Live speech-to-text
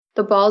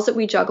the balls that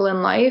we juggle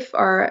in life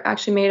are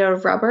actually made out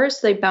of rubber,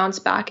 so they bounce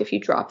back if you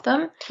drop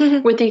them,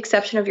 with the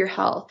exception of your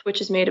health, which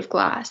is made of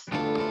glass.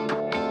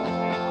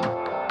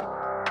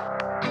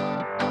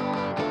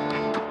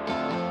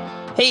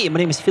 Hey, my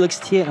name is Felix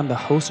Tia. I'm the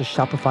host of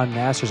Shopify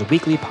Masters, a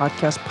weekly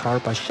podcast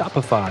powered by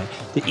Shopify,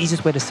 the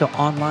easiest way to sell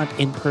online,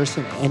 in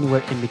person, and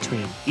anywhere in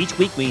between. Each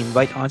week, we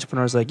invite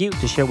entrepreneurs like you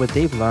to share what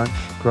they've learned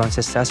growing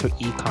successful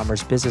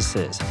e-commerce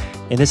businesses.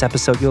 In this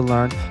episode, you'll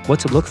learn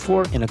what to look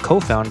for in a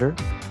co-founder,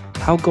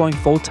 how going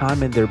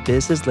full-time in their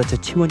business led to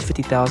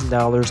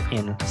 $250,000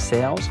 in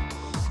sales,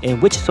 and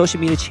which social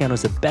media channel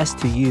is the best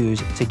to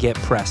use to get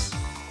press.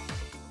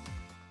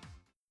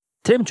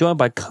 Today, I'm joined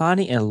by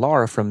Connie and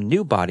Laura from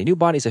Nubody.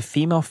 Nubody is a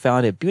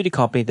female-founded beauty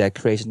company that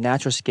creates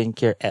natural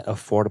skincare at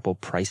affordable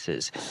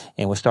prices.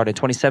 And was started in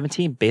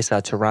 2017, based out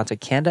of Toronto,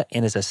 Canada,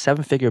 and is a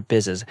seven-figure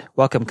business.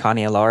 Welcome,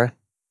 Connie and Laura.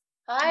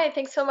 Hi,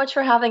 thanks so much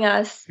for having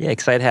us. Yeah,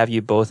 excited to have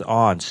you both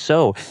on.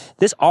 So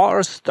this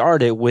all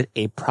started with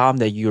a problem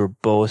that you were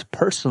both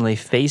personally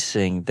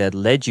facing that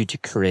led you to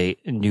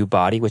create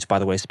Nubody, which, by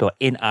the way, is spelled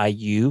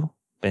N-I-U.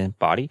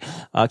 Body.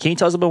 Can you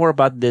tell us a bit more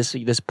about this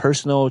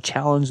personal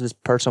challenge, this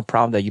personal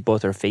problem that you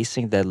both are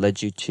facing that led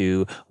you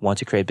to want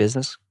to create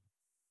business?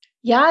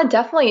 Yeah,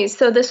 definitely.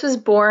 So this was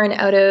born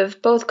out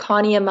of both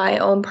Connie and my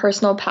own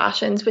personal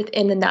passions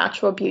within the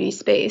natural beauty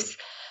space.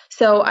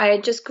 So I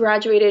had just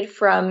graduated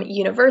from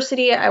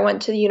university. I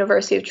went to the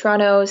University of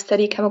Toronto,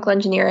 studied chemical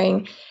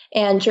engineering,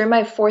 and during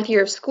my fourth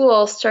year of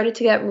school, started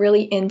to get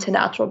really into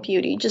natural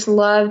beauty. Just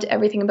loved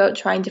everything about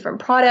trying different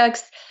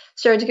products.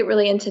 Started to get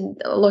really into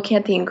looking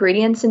at the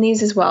ingredients in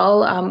these as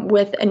well,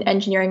 with an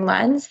engineering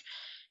lens.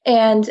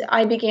 And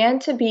I began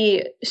to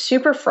be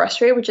super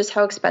frustrated with just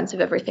how expensive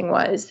everything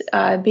was.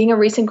 Being a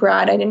recent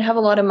grad, I didn't have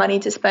a lot of money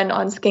to spend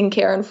on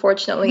skincare,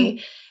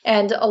 unfortunately.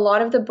 And a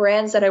lot of the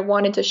brands that I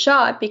wanted to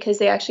shop, because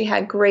they actually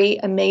had great,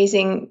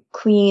 amazing,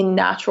 clean,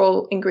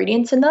 natural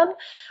ingredients in them,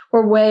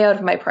 were way out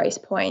of my price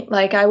point.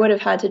 Like I would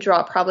have had to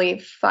drop probably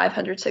 $500,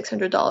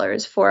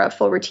 $600 for a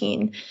full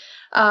routine.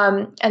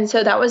 And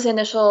so that was the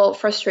initial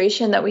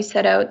frustration that we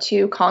set out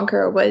to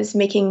conquer, was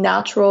making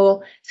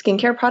natural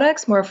skincare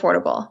products more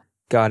affordable.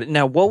 Got it.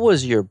 Now, what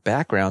was your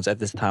backgrounds at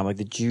this time? Like,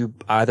 did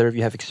either of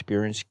you have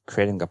experience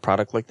creating a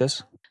product like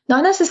this?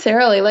 Not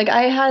necessarily. Like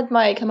I had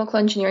my chemical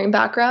engineering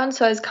background,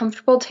 so I was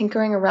comfortable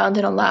tinkering around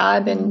in a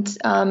lab and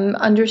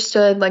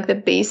understood like the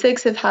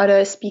basics of how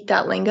to speak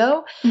that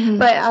lingo. Mm-hmm.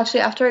 But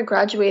actually, after I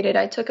graduated,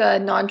 I took a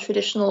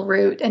non-traditional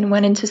route and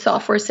went into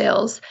software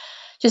sales,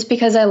 just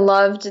because I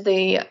loved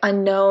the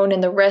unknown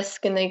and the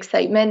risk and the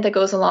excitement that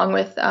goes along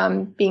with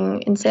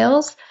being in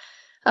sales.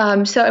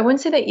 So I wouldn't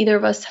say that either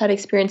of us had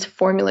experience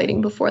formulating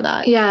before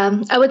that.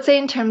 Yeah, I would say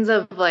in terms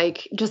of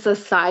like just a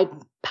side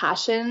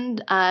passion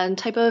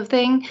type of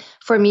thing.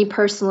 For me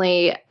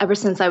personally, ever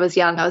since I was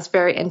young, I was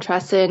very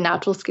interested in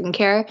natural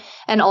skincare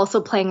and also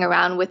playing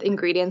around with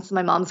ingredients in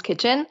my mom's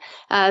kitchen.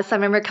 So I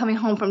remember coming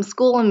home from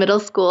school in middle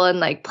school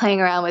and like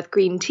playing around with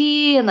green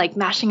tea and like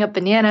mashing up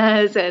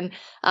bananas and,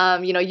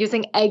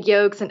 using egg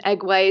yolks and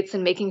egg whites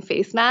and making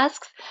face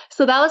masks.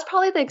 So that was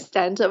probably the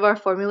extent of our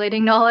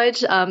formulating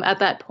knowledge at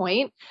that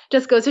point.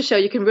 Just goes to show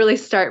you can really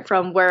start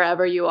from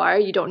wherever you are.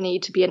 You don't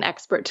need to be an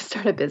expert to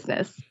start a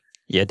business.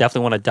 Yeah,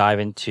 definitely want to dive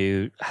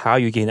into how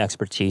you gain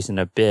expertise in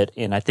a bit.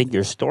 And I think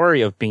your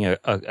story of being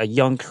a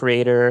young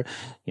creator,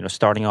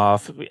 starting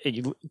off,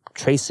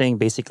 tracing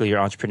basically your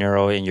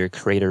entrepreneurial and your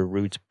creator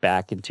roots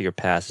back into your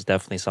past is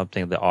definitely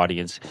something the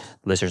audience,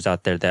 listeners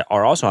out there that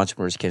are also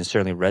entrepreneurs can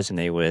certainly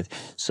resonate with.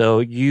 So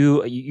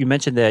you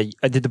mentioned that,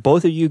 did the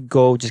both of you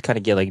go just kind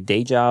of get like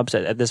day jobs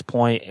at this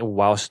point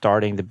while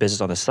starting the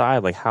business on the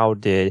side? Like how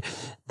did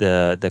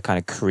the kind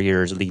of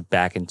careers lead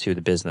back into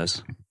the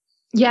business?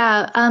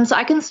 Yeah, so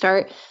I can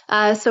start.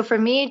 So for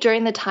me,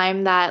 during the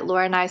time that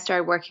Laura and I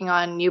started working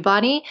on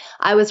Nubody,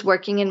 I was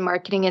working in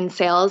marketing and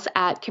sales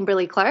at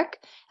Kimberly-Clark.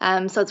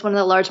 So it's one of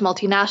the large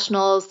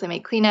multinationals. They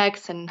make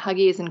Kleenex and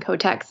Huggies and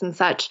Kotex and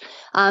such.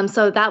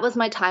 So that was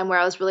my time where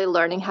I was really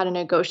learning how to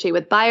negotiate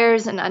with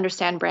buyers and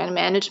understand brand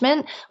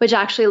management, which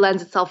actually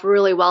lends itself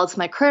really well to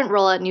my current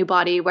role at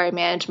Nubody, where I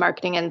manage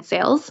marketing and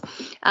sales.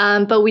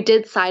 But we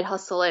did side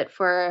hustle it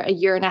for a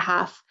year and a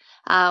half.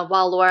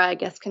 While Laura, I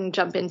guess, can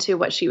jump into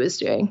what she was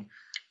doing.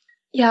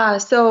 Yeah,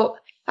 so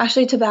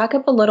actually to back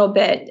up a little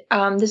bit,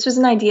 this was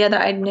an idea that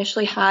I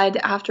initially had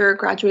after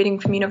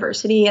graduating from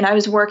university, and I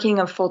was working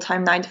a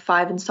full-time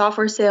 9-to-5 in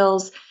software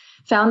sales,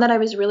 found that I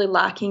was really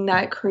lacking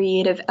that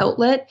creative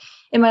outlet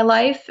in my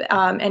life,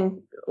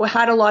 and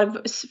had a lot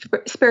of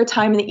spare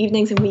time in the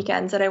evenings and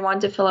weekends that I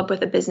wanted to fill up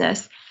with a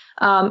business.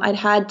 I'd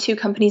had 2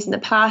 companies in the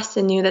past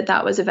and knew that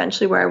that was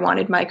eventually where I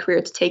wanted my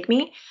career to take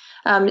me.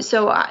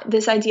 So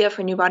this idea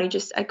for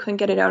Nubody, I couldn't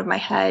get it out of my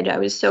head. I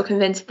was so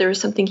convinced there was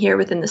something here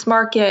within this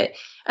market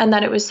and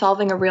that it was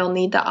solving a real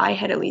need that I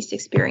had at least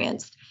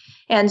experienced.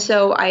 And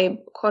so I,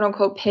 quote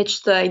unquote,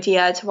 pitched the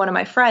idea to one of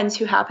my friends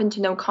who happened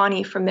to know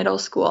Connie from middle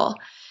school.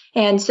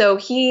 And so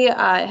he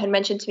had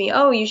mentioned to me,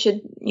 oh, you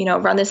should,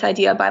 run this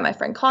idea by my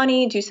friend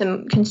Connie, do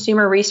some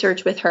consumer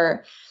research with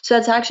her. So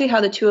that's actually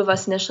how the two of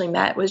us initially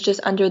met, was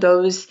just under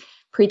those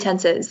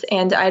pretenses.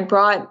 And I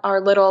brought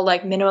our little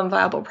like minimum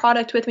viable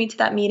product with me to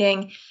that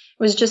meeting. It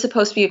was just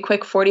supposed to be a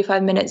quick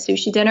 45-minute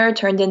sushi dinner,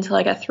 turned into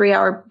like a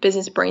 3-hour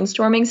business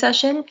brainstorming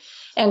session.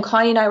 And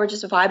Connie and I were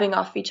just vibing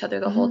off of each other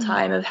the whole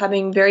time, of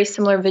having very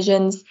similar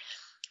visions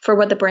for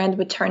what the brand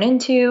would turn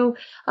into,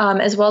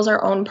 as well as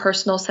our own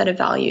personal set of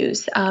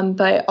values,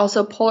 but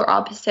also polar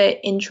opposite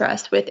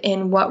interests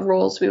within what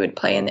roles we would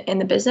play in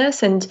the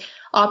business, and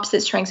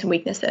opposite strengths and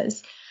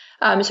weaknesses.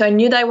 So I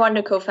knew that I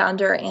wanted a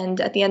co-founder, and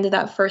at the end of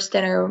that first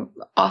dinner,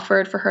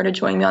 offered for her to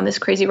join me on this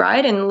crazy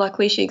ride, and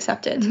luckily she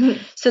accepted.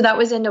 So that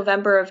was in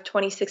November of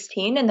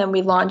 2016, and then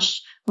we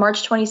launched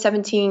March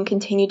 2017,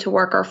 continued to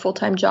work our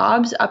full-time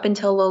jobs up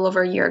until a little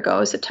over a year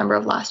ago, September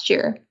of last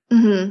year.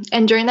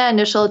 And during that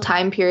initial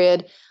time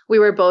period, we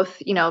were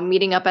both,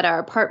 meeting up at our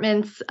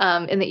apartments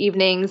in the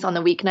evenings, on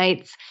the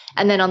weeknights,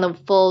 and then on the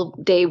full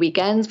day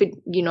weekends, we'd,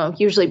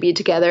 usually be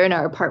together in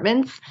our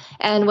apartments.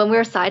 And when we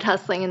were side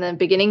hustling in the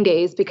beginning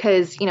days,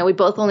 because, we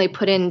both only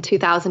put in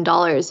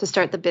 $2,000 to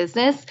start the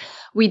business,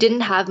 we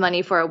didn't have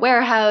money for a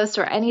warehouse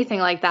or anything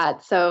like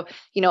that. So,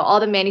 all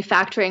the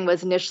manufacturing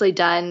was initially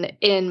done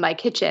in my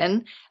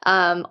kitchen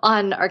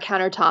on our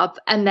countertop.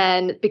 And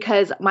then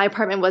because my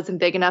apartment wasn't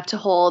big enough to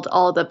hold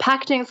all the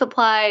packaging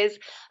supplies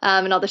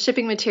and all the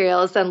shipping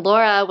materials, then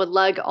Laura would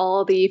lug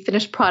all the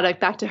finished product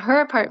back to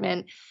her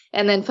apartment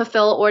and then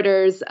fulfill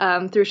orders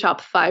through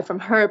Shopify from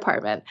her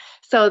apartment.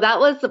 So that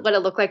was what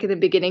it looked like in the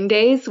beginning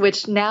days,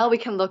 which now we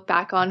can look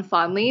back on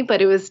fondly,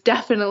 but it was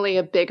definitely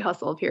a big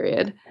hustle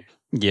period.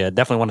 Yeah,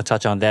 definitely want to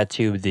touch on that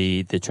too.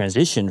 The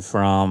transition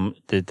from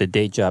the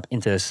day job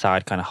into the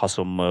side kind of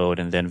hustle mode,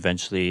 and then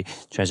eventually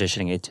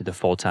transitioning it to the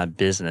full-time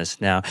business.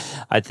 Now,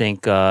 I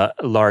think,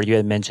 Laura, you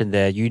had mentioned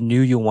that you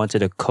knew you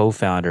wanted a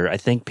co-founder. I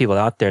think people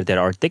out there that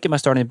are thinking about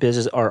starting a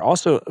business are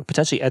also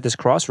potentially at this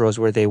crossroads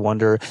where they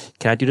wonder,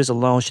 can I do this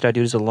alone? Should I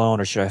do this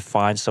alone? Or should I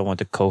find someone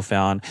to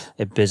co-found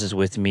a business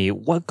with me?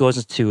 What goes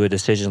into a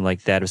decision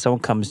like that? If someone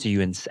comes to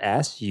you and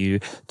asks you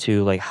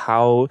to, like,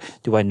 how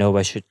do I know if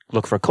I should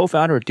look for a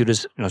co-founder or do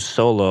this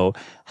solo,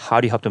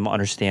 how do you help them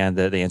understand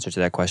the answer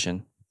to that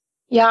question?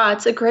 Yeah,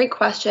 it's a great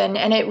question.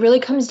 And it really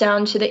comes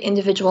down to the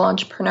individual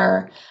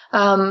entrepreneur.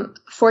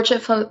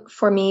 Fortunate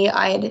for me,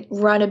 I'd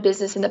run a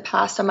business in the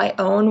past on my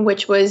own,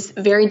 which was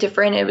very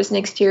different. It was an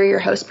exterior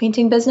house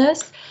painting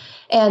business.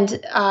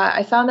 And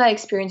I found that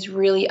experience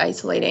really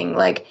isolating.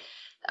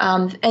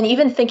 And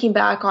even thinking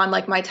back on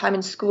my time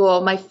in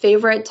school, my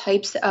favorite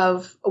types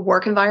of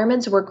work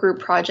environments were group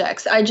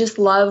projects. I just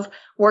love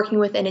working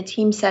within a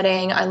team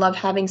setting. I love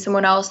having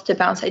someone else to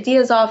bounce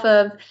ideas off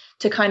of,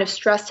 to kind of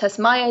stress test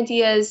my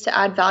ideas, to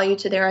add value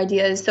to their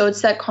ideas. So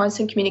it's that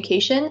constant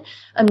communication.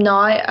 I'm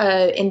not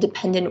an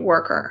independent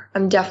worker.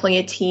 I'm definitely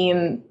a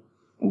team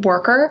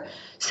worker.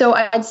 So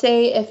I'd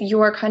say if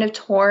you are kind of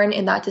torn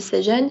in that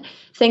decision,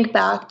 think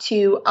back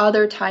to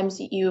other times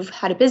that you've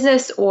had a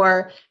business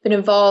or been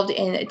involved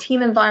in a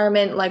team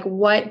environment, like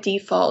what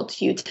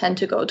default you tend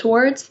to go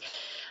towards.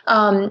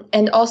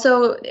 And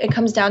also it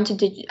comes down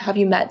to, have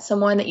you met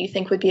someone that you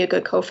think would be a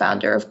good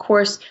co-founder? Of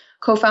course,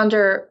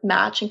 co-founder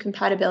match and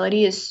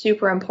compatibility is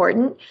super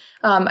important.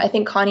 I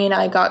think Connie and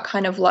I got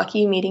kind of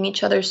lucky meeting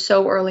each other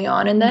so early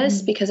on in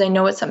this, because I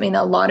know it's something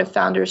that a lot of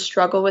founders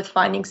struggle with,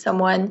 finding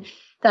someone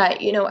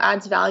that,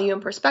 adds value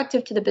and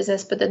perspective to the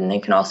business, but then they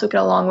can also get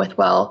along with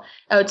well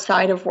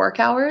outside of work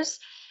hours.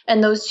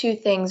 And those two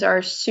things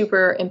are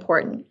super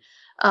important.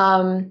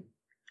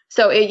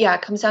 So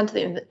it comes down to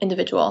the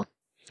individual.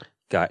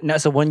 Got it. Now,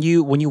 so when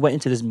you went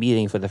into this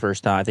meeting for the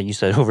first time, I think you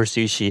said over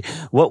sushi,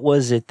 what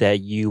was it that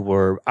you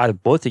were, either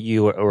both of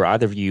you or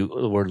either of you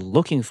were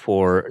looking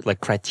for, like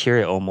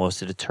criteria almost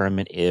to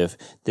determine if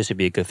this would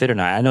be a good fit or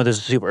not? I know this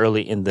is super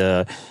early in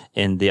the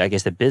I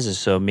guess the business,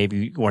 so maybe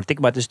you weren't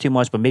thinking about this too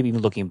much, but maybe even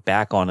looking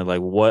back on it,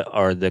 like what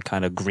are the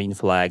kind of green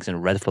flags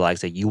and red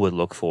flags that you would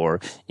look for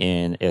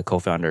in a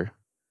co-founder?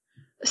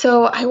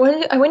 So I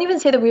wouldn't even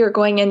say that we were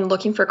going in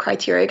looking for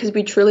criteria, because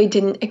we truly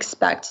didn't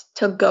expect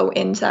to go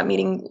into that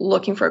meeting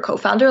looking for a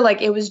co-founder.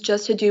 Like, it was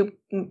just to do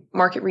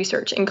market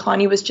research. And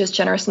Connie was just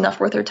generous enough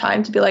with her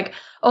time to be like,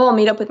 oh, I'll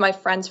meet up with my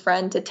friend's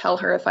friend to tell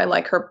her if I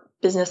like her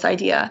business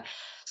idea.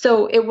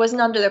 So it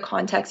wasn't under the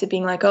context of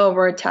being like, oh,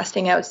 we're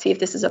testing out, see if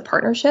this is a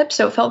partnership.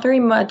 So it felt very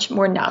much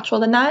more natural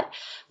than that.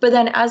 But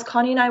then as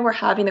Connie and I were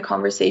having the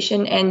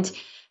conversation and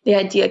the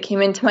idea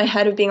came into my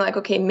head of being like,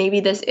 okay,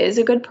 maybe this is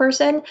a good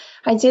person,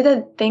 I'd say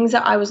the things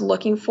that I was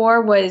looking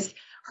for was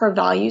her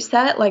value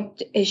set.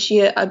 Like, is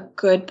she a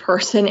good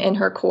person in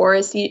her core?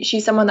 Is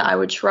she someone that I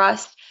would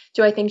trust?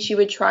 Do I think she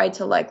would try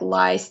to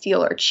lie,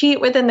 steal, or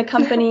cheat within the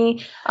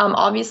company?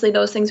 Obviously,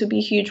 those things would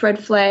be huge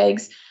red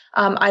flags.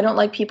 I don't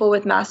like people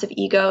with massive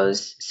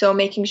egos. So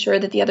making sure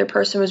that the other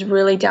person was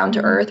really down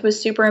to earth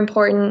was super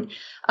important.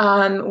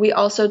 We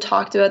also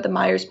talked about the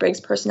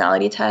Myers-Briggs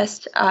personality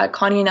test.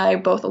 Connie and I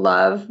both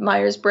love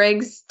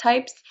Myers-Briggs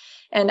types,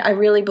 and I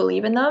really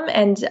believe in them.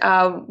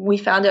 And we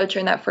found out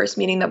during that first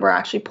meeting that we're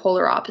actually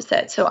polar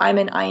opposite. So I'm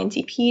an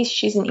INTP,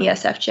 she's an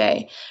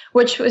ESFJ,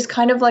 which was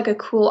kind of like a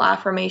cool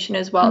affirmation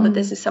as well, that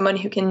this is someone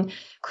who can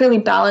clearly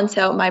balance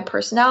out my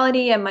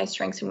personality and my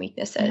strengths and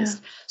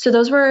weaknesses. So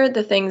those were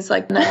the things,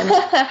 like, then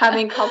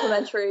having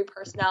complementary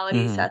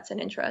personality sets and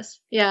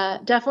interests. Yeah,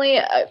 definitely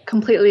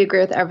completely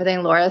agree with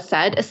everything Laura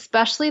said,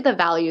 especially the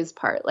values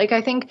part. Like,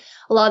 I think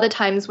a lot of the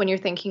times when you're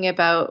thinking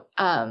about,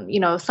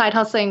 side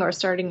hustling or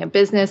starting a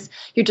business,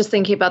 you're just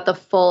thinking about the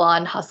full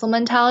on hustle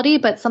mentality.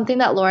 But something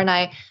that Laura and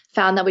I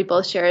found that we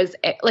both share is,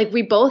 like,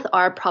 we both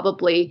are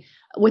probably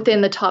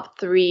within the top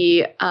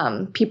 3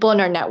 people in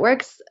our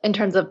networks in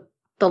terms of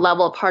the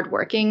level of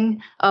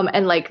hardworking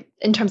and like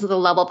in terms of the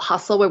level of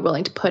hustle we're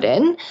willing to put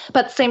in.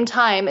 But at the same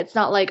time, it's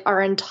not like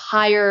our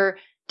entire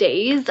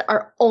days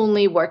are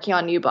only working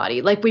on New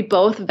Body. Like, we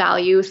both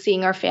value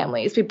seeing our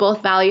families. We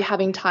both value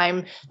having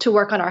time to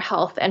work on our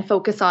health and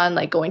focus on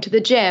like going to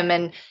the gym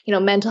and,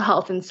 mental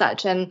health and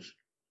such. And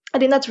I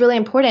think that's really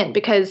important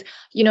because,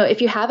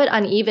 if you have it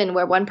uneven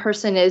where one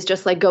person is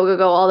just like go, go,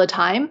 go all the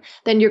time,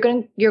 then you're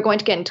going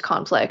to get into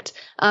conflict.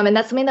 And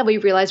that's something that we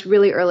realized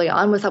really early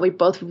on, was that we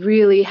both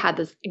really had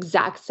this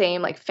exact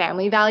same like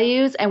family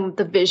values and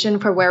the vision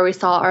for where we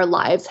saw our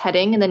lives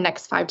heading in the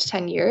next 5 to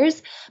 10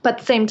 years. But at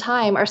the same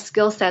time, our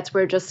skill sets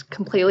were just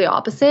completely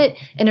opposite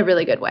in a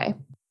really good way.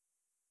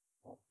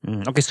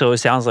 Okay, so it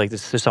sounds like,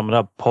 this, to sum it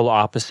up, polar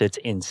opposites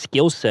in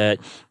skill set,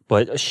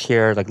 but a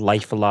shared like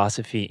life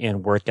philosophy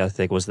and work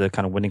ethic was the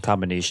kind of winning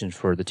combination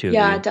for the two of you.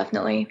 Yeah,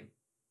 definitely.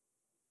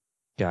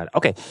 Got it.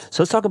 Okay,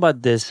 so let's talk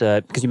about this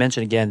because you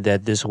mentioned again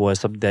that this was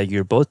something that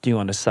you're both doing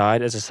on the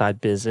side as a side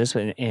business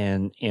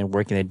and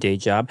working a day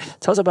job.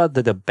 Tell us about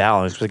the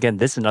balance. Because again,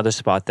 this is another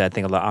spot that I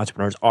think a lot of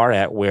entrepreneurs are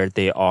at, where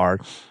they are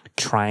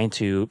trying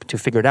to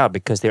figure it out,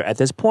 because they're at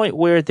this point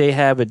where they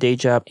have a day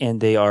job and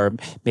they are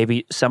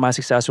maybe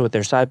semi-successful with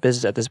their side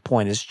business at this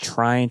point, is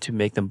trying to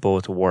make them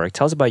both work.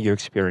 Tell us about your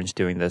experience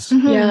doing this.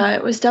 Yeah,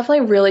 it was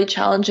definitely really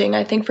challenging,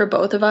 I think, for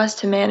both of us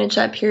to manage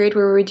that period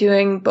where we were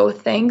doing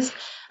both things.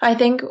 I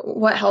think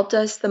what helped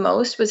us the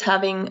most was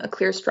having a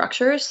clear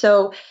structure.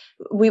 So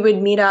we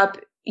would meet up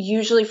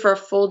usually for a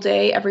full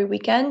day every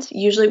weekend.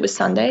 Usually it was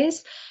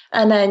Sundays.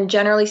 And then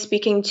generally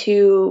speaking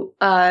to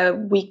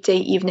weekday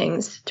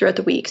evenings throughout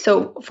the week.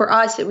 So for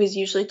us, it was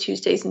usually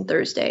Tuesdays and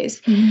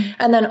Thursdays.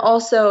 And then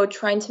also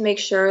trying to make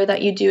sure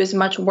that you do as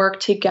much work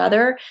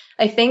together.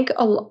 I think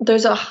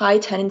there's a high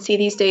tendency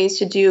these days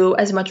to do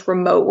as much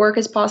remote work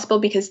as possible,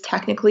 because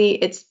technically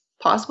it's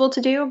possible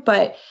to do,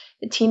 but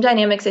the team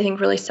dynamics, I think,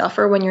 really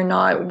suffer when you're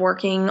not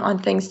working on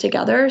things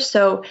together.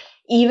 So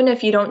even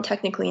if you don't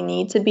technically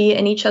need to be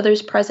in each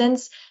other's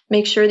presence,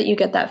 make sure that you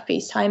get that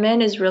FaceTime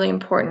in is really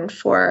important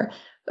for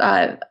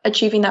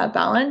achieving that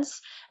balance.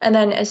 And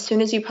then as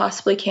soon as you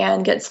possibly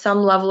can, get some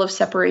level of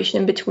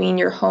separation between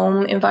your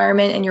home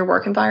environment and your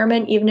work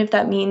environment, even if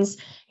that means,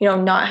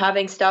 not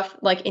having stuff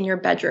like in your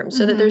bedroom,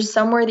 so that there's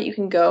somewhere that you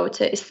can go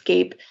to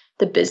escape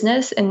the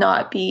business and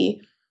not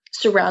be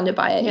surrounded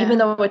by it, even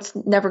though it's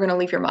never going to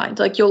leave your mind.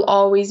 Like, you'll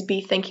always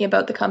be thinking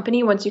about the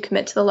company once you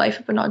commit to the life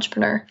of an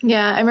entrepreneur.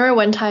 Yeah, I remember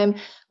one time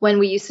when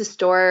we used to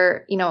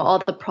store, all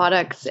the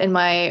products in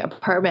my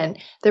apartment,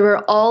 they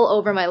were all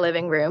over my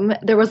living room.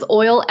 There was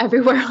oil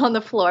everywhere on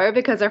the floor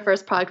because our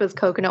first product was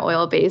coconut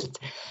oil based.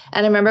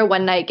 And I remember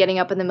one night getting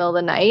up in the middle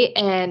of the night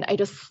and I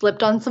just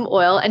slipped on some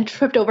oil and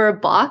tripped over a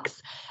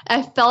box.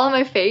 I fell on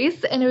my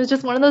face, and it was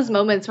just one of those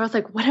moments where I was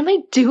like, what am I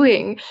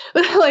doing?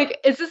 Like,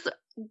 is this,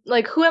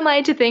 like, who am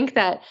I to think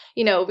that,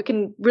 we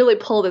can really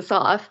pull this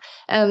off?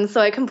 And so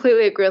I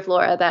completely agree with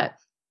Laura that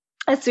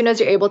as soon as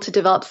you're able to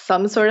develop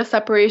some sort of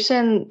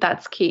separation,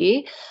 that's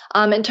key.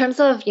 In terms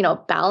of,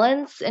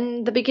 balance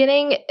in the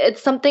beginning,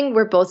 it's something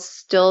we're both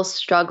still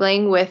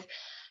struggling with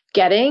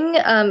getting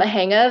a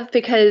hang of,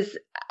 because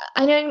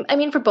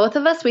for both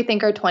of us, we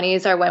think our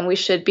 20s are when we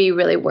should be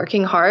really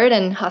working hard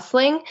and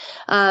hustling.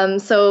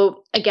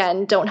 So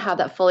again, don't have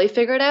that fully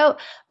figured out.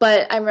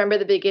 But I remember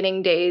the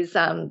beginning days,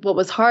 what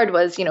was hard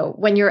was,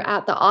 when you're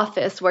at the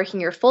office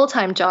working your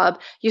full-time job,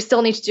 you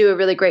still need to do a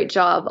really great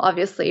job,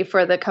 obviously,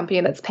 for the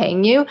company that's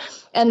paying you.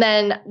 And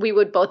then we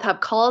would both have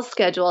calls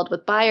scheduled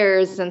with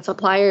buyers and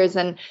suppliers.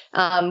 And,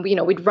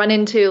 we'd run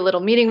into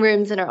little meeting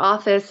rooms in our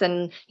office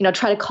and,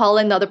 try to call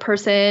in the other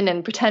person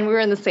and pretend we were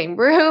in the same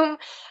room.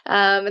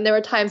 And there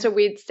were times where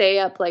we'd stay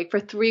up like for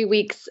 3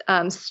 weeks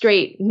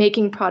straight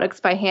making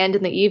products by hand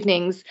in the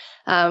evenings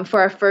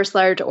for our first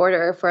large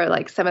order for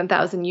like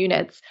 7,000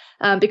 units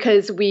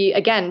because we,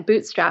 again,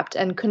 bootstrapped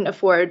and couldn't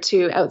afford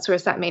to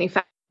outsource that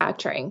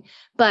manufacturing.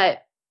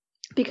 But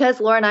because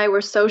Laura and I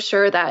were so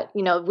sure that,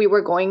 we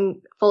were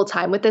going full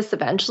time with this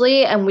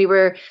eventually, and we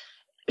were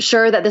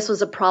sure that this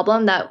was a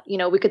problem that,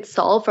 we could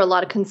solve for a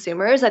lot of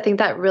consumers, I think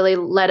that really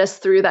led us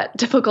through that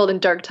difficult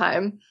and dark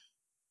time.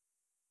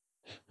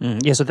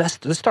 Yeah, so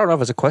let's start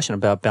off as a question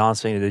about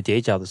balancing the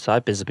day job, the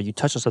side business, but you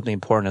touched on something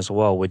important as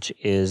well, which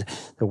is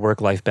the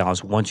work-life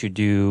balance. Once you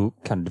do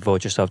kind of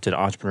devote yourself to the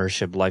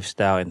entrepreneurship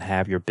lifestyle and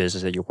have your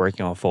business that you're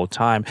working on full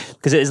time,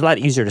 because it's a lot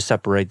easier to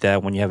separate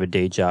that when you have a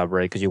day job,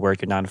 right? Because you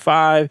work your 9 to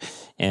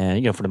 5,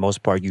 and for the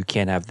most part, you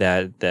can't have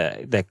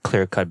that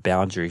clear-cut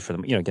boundary for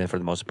them, again, for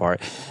the most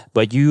part.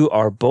 But you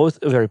are both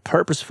very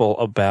purposeful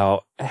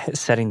about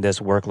setting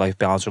this work-life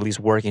balance, or at least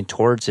working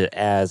towards it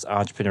as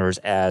entrepreneurs,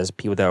 as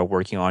people that are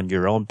working on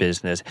your own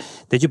business?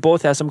 Did you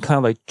both have some kind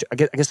of like, I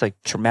guess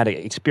like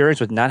traumatic experience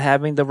with not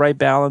having the right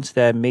balance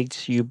that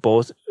makes you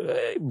both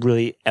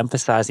really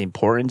emphasize the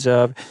importance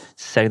of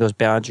setting those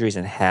boundaries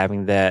and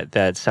having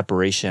that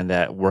separation,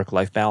 that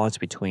work-life balance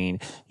between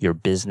your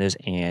business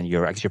and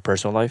your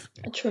personal life?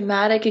 A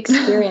traumatic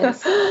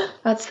experience.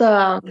 That's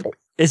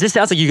This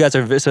sounds like you guys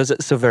are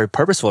so very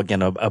purposeful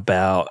again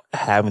about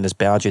having this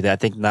boundary that I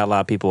think not a lot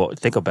of people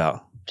think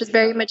about. Just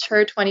very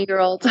mature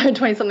 20-year-olds or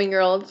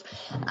 20-something-year-olds.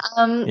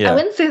 I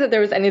wouldn't say that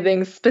there was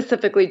anything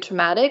specifically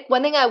traumatic.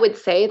 One thing I would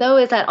say, though,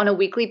 is that on a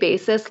weekly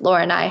basis,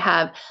 Laura and I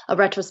have a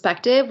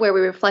retrospective where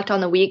we reflect on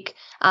the week,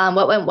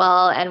 what went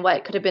well and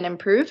what could have been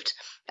improved.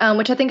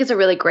 Which I think is a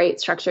really great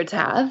structure to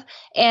have.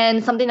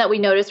 And something that we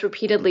noticed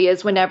repeatedly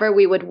is whenever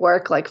we would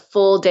work like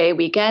full day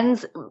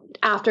weekends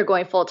after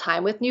going full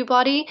time with New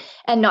Body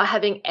and not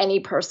having any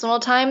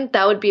personal time,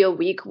 that would be a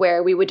week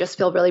where we would just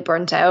feel really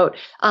burnt out,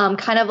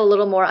 kind of a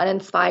little more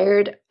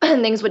uninspired,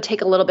 and things would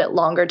take a little bit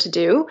longer to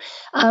do.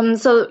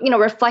 So,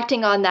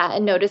 reflecting on that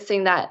and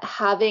noticing that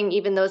having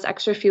even those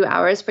extra few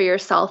hours for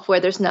yourself where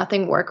there's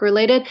nothing work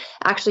related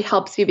actually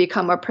helps you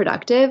become more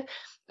productive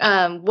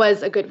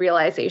was a good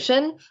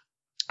realization.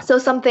 So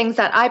some things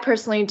that I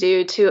personally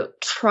do to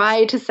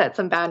try to set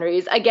some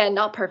boundaries, again,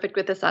 not perfect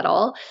with this at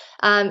all,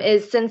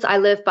 is since I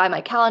live by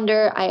my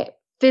calendar, I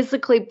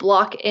physically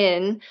block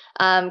in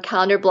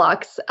calendar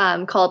blocks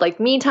called like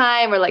me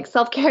time or like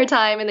self-care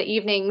time in the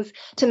evenings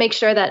to make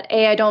sure that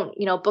I don't,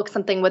 book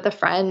something with a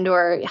friend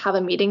or have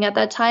a meeting at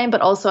that time,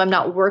 but also I'm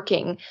not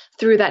working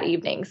through that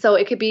evening. So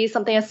it could be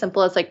something as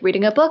simple as like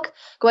reading a book,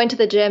 going to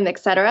the gym,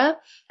 etc.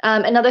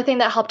 Another thing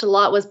that helped a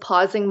lot was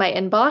pausing my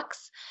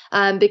inbox.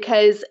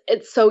 Because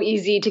it's so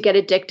easy to get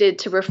addicted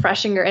to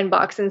refreshing your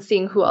inbox and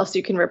seeing who else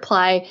you can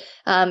reply,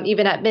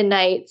 even at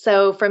midnight.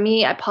 So for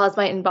me, I pause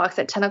my inbox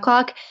at 10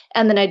 o'clock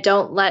and then I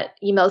don't let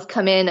emails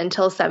come in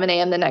until 7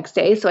 a.m. the next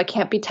day. So I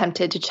can't be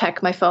tempted to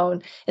check my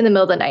phone in the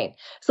middle of the night.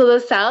 So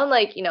those sound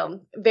like,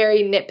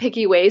 very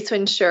nitpicky ways to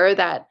ensure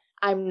that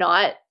I'm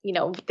not,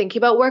 thinking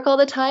about work all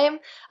the time.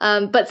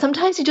 But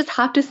sometimes you just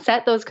have to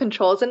set those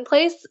controls in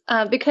place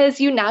because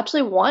you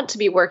naturally want to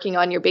be working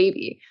on your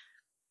baby.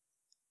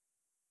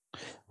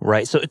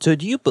 Right. So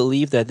do you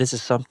believe that this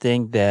is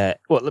something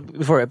that, well,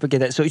 before I forget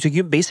that, so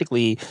you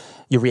basically,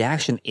 your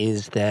reaction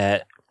is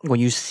that when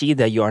you see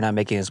that you are not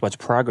making as much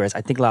progress,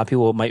 I think a lot of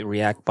people might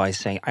react by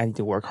saying, I need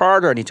to work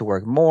harder, I need to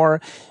work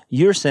more.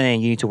 You're saying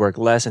you need to work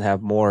less and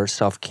have more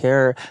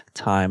self-care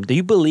time. Do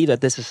you believe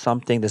that this is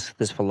something, this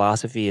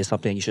philosophy is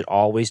something you should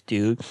always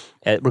do,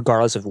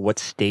 regardless of what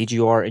stage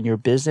you are in your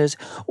business?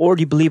 Or do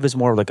you believe it's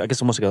more like, I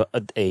guess almost like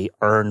a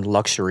earned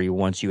luxury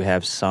once you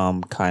have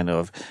some kind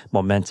of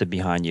momentum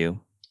behind you?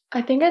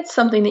 I think it's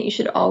something that you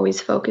should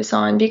always focus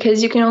on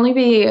because you can only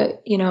be,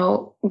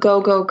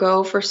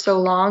 go for so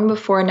long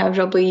before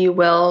inevitably you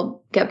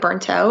will get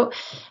burnt out.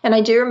 And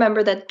I do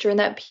remember that during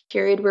that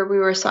period where we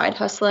were side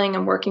hustling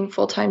and working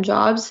full-time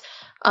jobs,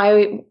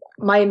 my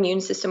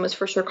immune system was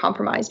for sure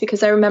compromised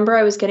because I remember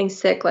I was getting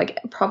sick like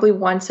probably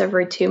once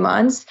every 2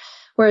 months,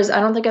 whereas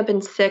I don't think I've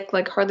been sick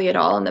like hardly at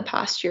all in the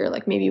past year,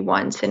 like maybe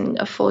once in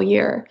a full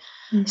year.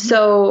 Mm-hmm.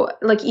 So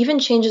like even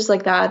changes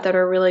like that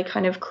are really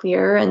kind of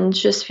clear and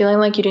just feeling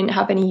like you didn't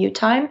have any you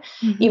time,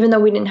 even though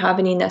we didn't have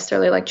any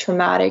necessarily like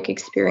traumatic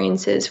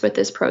experiences with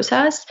this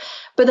process.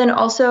 But then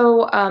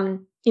also,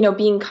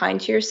 being kind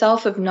to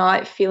yourself of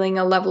not feeling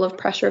a level of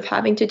pressure of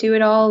having to do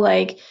it all.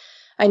 Like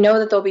I know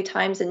that there'll be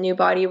times that New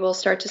Body will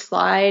start to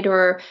slide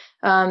or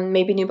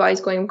maybe New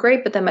Body's going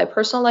great, but then my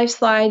personal life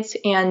slides.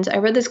 And I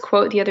read this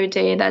quote the other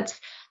day that's,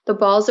 the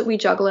balls that we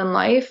juggle in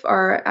life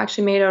are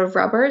actually made out of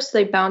rubber, so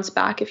they bounce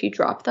back if you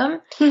drop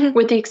them,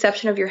 with the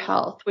exception of your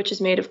health, which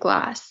is made of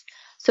glass.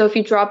 So if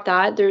you drop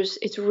that,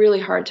 it's really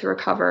hard to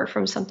recover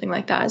from something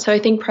like that. So I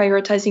think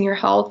prioritizing your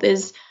health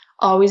is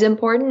always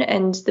important,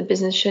 and the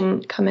business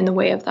shouldn't come in the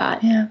way of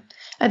that. Yeah.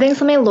 I think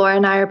something Laura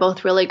and I are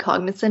both really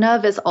cognizant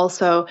of is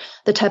also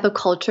the type of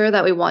culture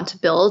that we want to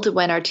build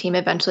when our team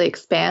eventually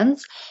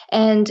expands.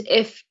 And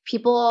if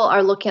people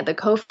are looking at the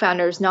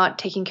co-founders not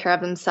taking care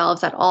of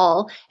themselves at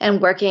all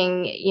and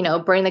working,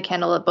 burning the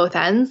candle at both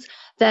ends,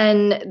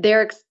 then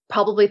they're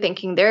probably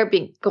thinking they're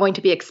going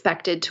to be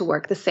expected to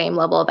work the same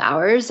level of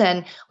hours.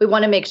 And we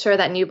want to make sure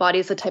that New Body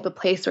is the type of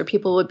place where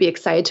people would be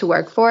excited to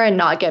work for and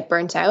not get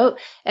burnt out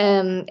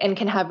and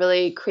can have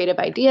really creative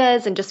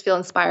ideas and just feel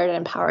inspired and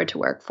empowered to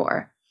work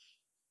for.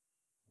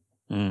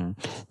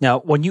 Now,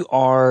 when you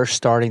are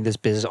starting this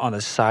business on the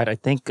side, I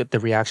think the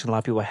reaction a lot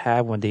of people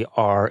have when they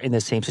are in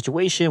the same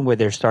situation where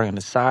they're starting on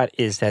the side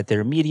is that their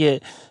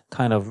immediate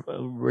kind of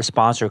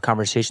response or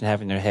conversation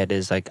having in their head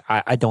is like,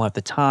 I don't have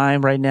the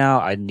time right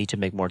now. I need to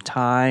make more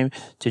time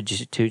to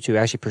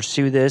actually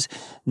pursue this.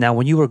 Now,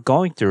 when you were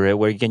going through it,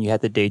 where again, you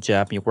had the day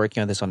job and you're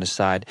working on this on the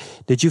side,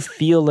 did you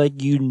feel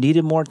like you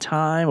needed more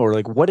time, or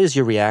like, what is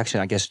your reaction,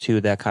 I guess,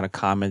 to that kind of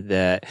comment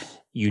that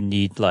you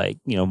need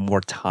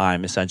more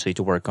time essentially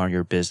to work on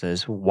your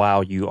business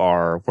while you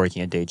are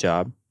working a day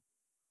job?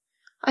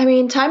 I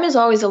mean, time is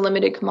always a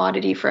limited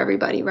commodity for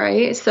everybody,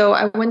 right? So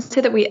I wouldn't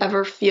say that we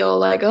ever feel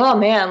like, oh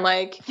man,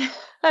 like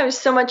I have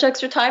so much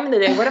extra time in the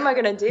day. What am I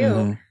going to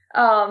do?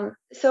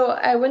 So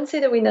I wouldn't say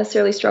that we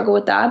necessarily struggle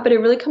with that, but it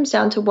really comes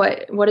down to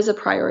what is a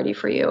priority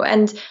for you.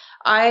 And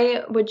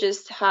I would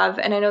just have,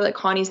 and I know that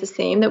Connie's the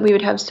same, that we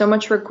would have so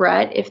much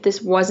regret if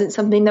this wasn't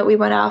something that we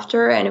went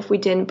after and if we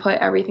didn't put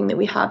everything that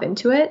we have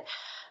into it.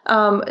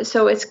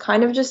 So it's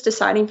kind of just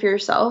deciding for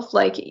yourself,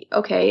 like,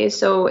 okay,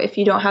 so if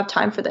you don't have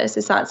time for this,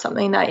 is that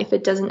something that if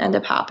it doesn't end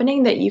up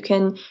happening that you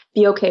can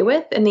be okay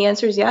with? And the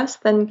answer is yes,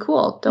 then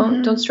cool.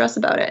 Don't stress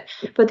about it.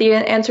 But the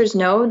answer is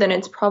no, then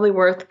it's probably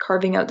worth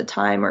carving out the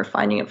time or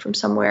finding it from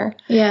somewhere.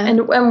 Yeah.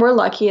 And we're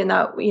lucky in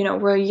that,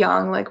 we're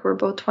young, like we're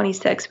both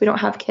 26. We don't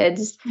have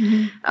kids.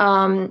 We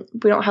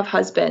don't have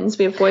husbands.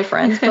 We have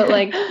boyfriends, but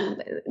like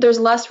there's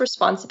less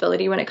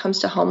responsibility when it comes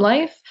to home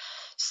life.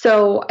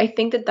 So I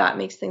think that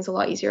makes things a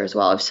lot easier as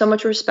well. I have so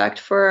much respect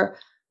for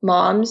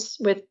moms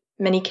with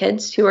many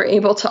kids who are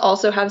able to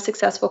also have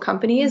successful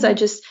companies.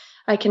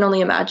 I can only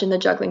imagine the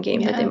juggling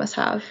game that they must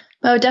have.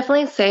 I would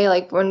definitely say,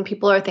 like, when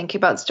people are thinking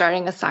about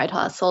starting a side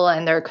hustle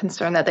and they're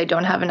concerned that they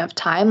don't have enough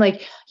time,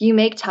 like, you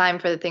make time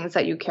for the things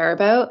that you care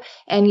about.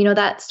 And,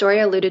 that story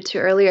I alluded to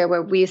earlier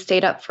where we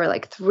stayed up for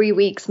like 3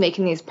 weeks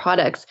making these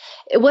products,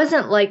 it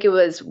wasn't like it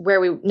was where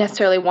we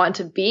necessarily want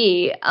to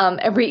be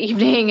every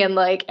evening and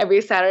like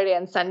every Saturday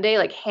and Sunday,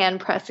 like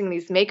hand pressing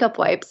these makeup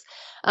wipes.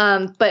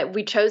 But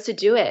we chose to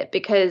do it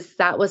because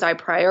that was our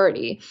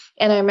priority.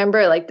 And I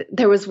remember like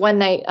there was one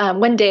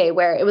day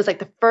where it was like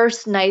the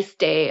first nice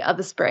day of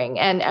the spring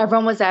and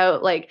everyone was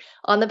out like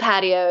on the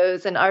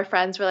patios and our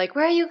friends were like,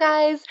 where are you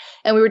guys?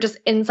 And we were just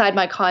inside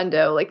my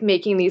condo, like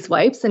making these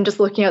wipes and just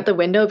looking out the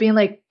window being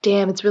like,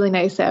 damn, it's really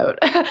nice out.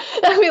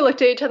 And we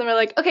looked at each other and we're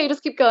like, okay,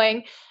 just keep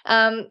going.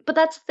 But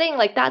that's the thing,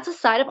 like that's a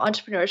side of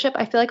entrepreneurship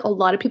I feel like a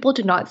lot of people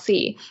do not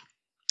see.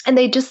 And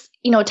they just,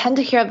 tend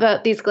to hear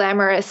about these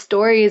glamorous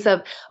stories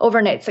of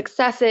overnight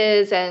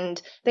successes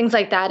and things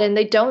like that. And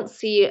they don't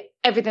see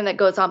everything that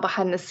goes on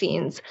behind the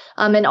scenes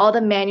and all the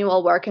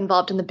manual work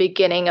involved in the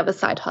beginning of a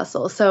side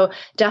hustle. So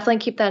definitely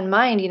keep that in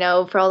mind,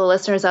 for all the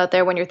listeners out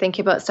there, when you're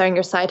thinking about starting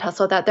your side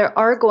hustle, that there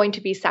are going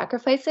to be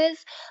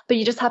sacrifices, but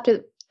you just have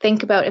to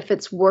think about if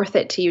it's worth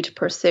it to you to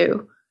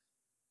pursue.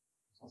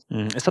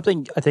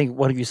 Something I think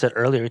one of you said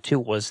earlier too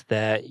was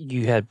that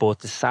you had both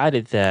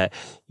decided that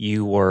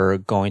you were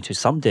going to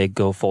someday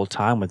go full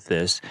time with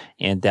this,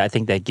 and I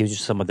think that gives you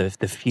some of the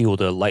fuel,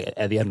 the light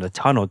at the end of the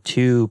tunnel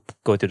to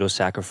go through those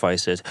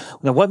sacrifices.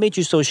 Now, what made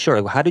you so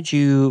sure? How did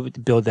you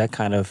build that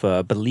kind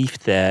of belief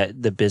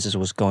that the business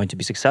was going to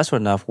be successful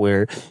enough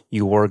where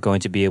you were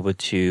going to be able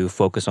to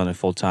focus on it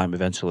full time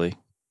eventually?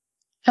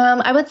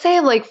 I would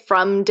say like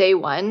from day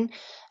one,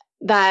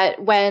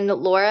 that when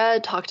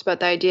Laura talked about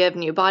the idea of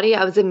New Body,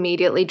 I was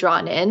immediately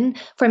drawn in.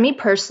 For me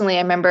personally,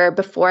 I remember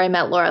before I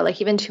met Laura, like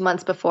even 2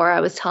 months before, I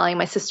was telling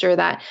my sister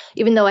that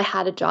even though I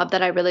had a job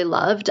that I really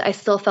loved, I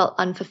still felt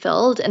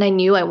unfulfilled and I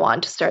knew I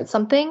wanted to start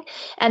something.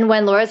 And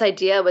when Laura's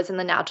idea was in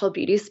the natural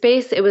beauty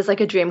space, it was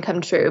like a dream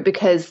come true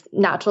because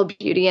natural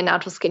beauty and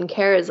natural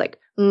skincare is like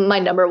my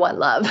number one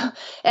love.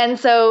 And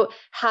so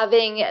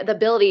having the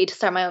ability to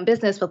start my own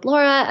business with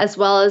Laura, as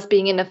well as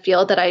being in a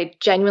field that I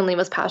genuinely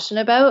was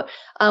passionate about,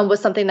 was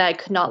something that I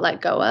could not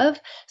let go of.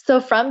 So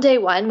from day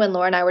one, when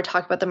Laura and I were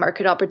talking about the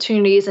market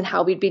opportunities and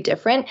how we'd be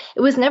different,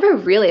 it was never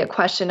really a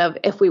question of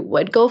if we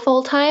would go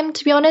full time,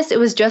 to be honest. It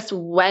was just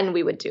when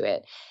we would do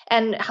it.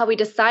 And how we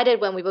decided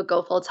when we would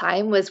go full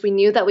time was we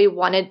knew that we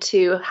wanted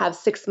to have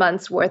 6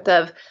 months worth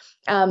of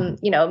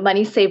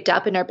money saved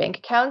up in our bank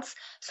accounts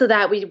so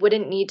that we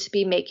wouldn't need to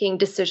be making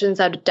decisions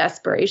out of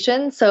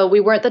desperation. So we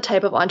weren't the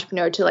type of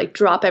entrepreneur to like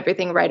drop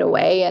everything right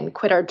away and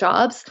quit our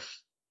jobs.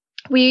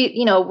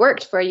 We,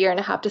 worked for 1.5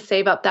 years to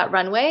save up that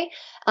runway.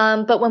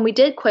 But when we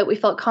did quit, we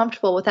felt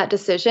comfortable with that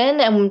decision.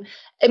 And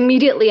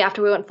immediately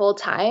after we went full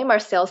time, our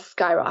sales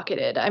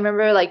skyrocketed. I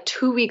remember like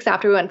 2 weeks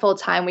after we went full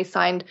time, we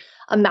signed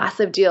a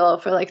massive deal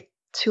for like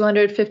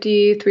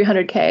 250,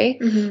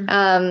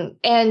 300K.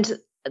 And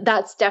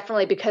that's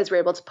definitely because we're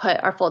able to put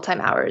our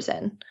full-time hours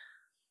in.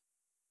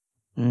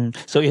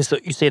 So you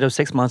say those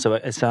 6 months of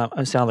it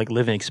sound like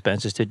living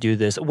expenses to do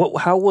this.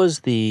 How was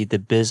the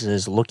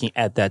business looking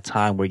at that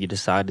time where you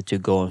decided to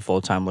go in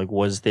full time? Like,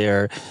 was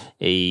there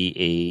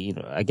a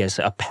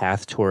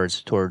path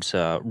towards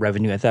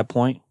revenue at that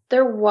point?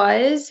 There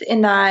was,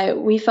 in that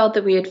we felt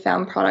that we had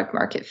found product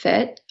market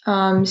fit.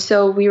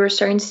 So we were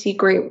starting to see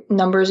great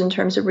numbers in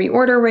terms of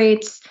reorder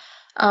rates.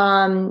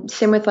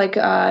 Same with like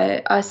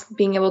us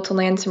being able to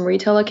land some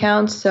retail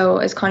accounts. So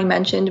as Connie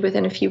mentioned,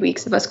 within a few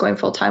weeks of us going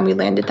full time, we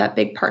landed that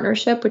big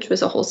partnership, which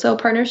was a wholesale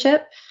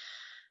partnership.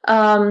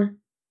 So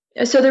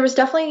there was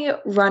definitely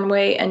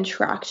runway and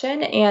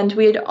traction. And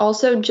we had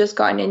also just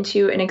gotten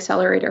into an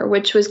accelerator,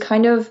 which was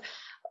kind of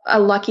a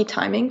lucky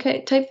timing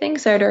type thing.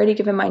 So I'd already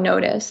given my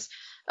notice.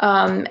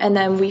 And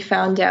then we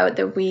found out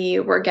that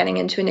we were getting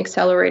into an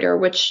accelerator,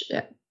 which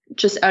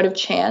just out of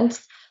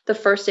chance, the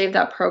first day of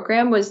that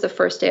program was the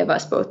first day of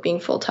us both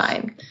being full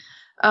time.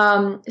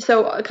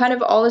 So kind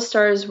of all the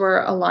stars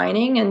were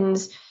aligning, and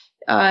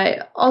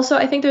Also,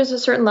 I think there's a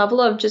certain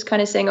level of just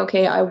kind of saying,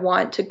 okay, I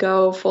want to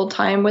go full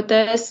time with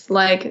this.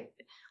 Like,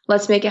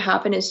 let's make it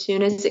happen as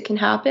soon as it can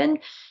happen.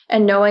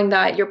 And knowing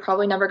that you're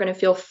probably never going to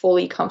feel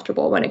fully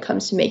comfortable when it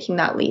comes to making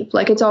that leap.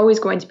 Like, it's always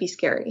going to be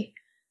scary.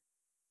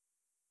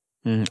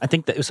 I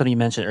think that was something you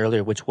mentioned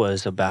earlier, which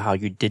was about how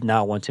you did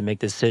not want to make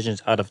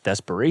decisions out of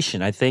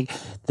desperation. I think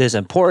this is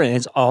important.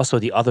 It's also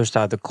the other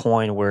side of the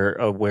coin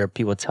where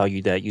people tell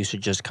you that you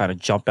should just kind of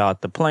jump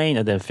out the plane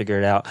and then figure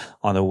it out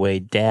on the way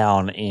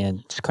down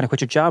and just kind of quit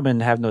your job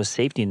and have no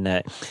safety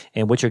net.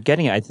 And what you're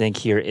getting at, I think,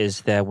 here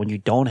is that when you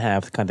don't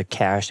have kind of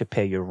cash to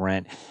pay your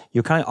rent,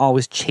 you're kind of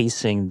always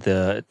chasing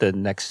the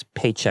next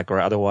paycheck, or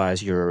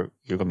otherwise you're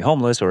going to be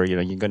homeless, or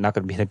you're not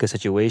going to be in a good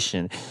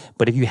situation.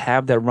 But if you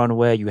have that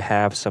runway, you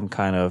have some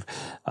kind of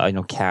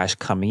cash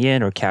coming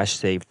in or cash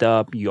saved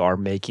up, you are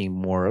making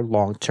more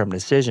long-term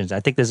decisions. I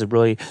think there's a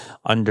really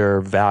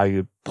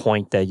undervalued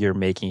point that you're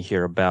making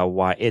here about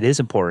why it is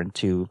important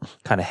to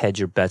kind of hedge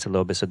your bets a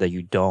little bit so that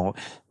you don't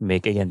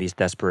make, again, these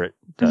desperate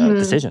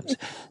decisions.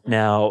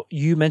 Now,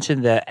 you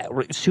mentioned that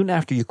soon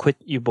after you quit,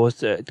 you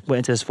both went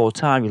into this full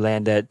time, you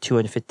landed that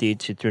 $250,000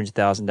 to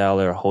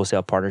 $300,000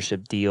 wholesale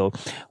partnership deal.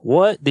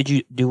 What did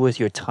you do with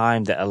your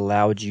time that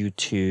allowed you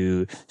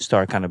to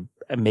start kind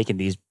of making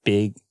these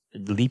big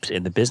leaps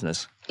in the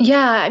business? Yeah,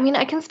 I mean,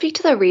 I can speak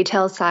to the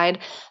retail side.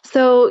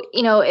 So,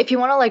 if you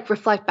want to like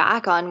reflect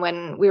back on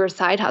when we were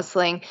side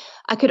hustling,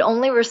 I could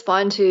only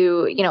respond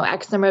to,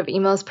 X number of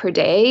emails per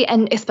day,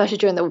 and especially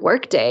during the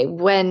workday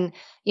when,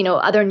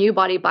 other new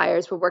body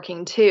buyers were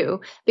working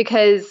too,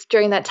 because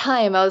during that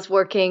time I was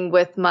working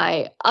with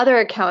my other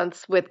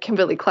accounts with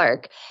Kimberly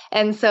Clark.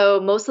 And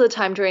so most of the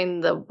time during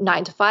the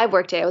 9 to 5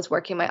 workday, I was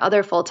working my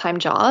other full-time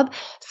job.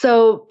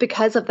 So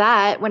because of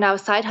that, when I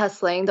was side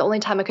hustling, the only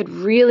time I could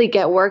really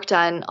get work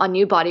done on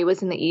new body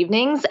was in the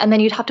evenings. And then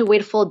you'd have to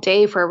wait a full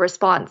day for a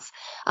response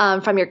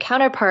from your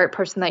counterpart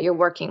person that you're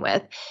working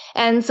with.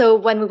 And so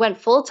when we went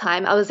full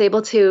time, I was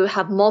able to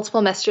have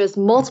multiple messages,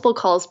 multiple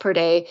calls per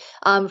day,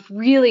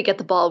 really get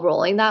the ball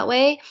rolling that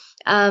way.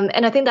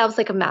 And I think that was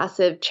like a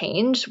massive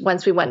change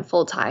once we went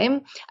full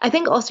time. I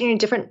think also you're in a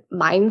different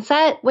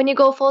mindset when you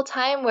go full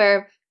time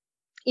where,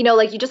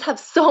 like you just have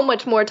so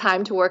much more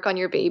time to work on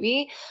your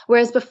baby.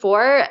 Whereas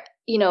before,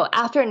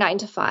 after 9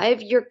 to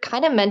 5, you're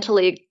kind of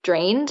mentally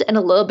drained and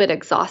a little bit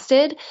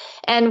exhausted.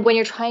 And when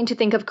you're trying to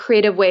think of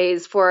creative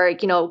ways for,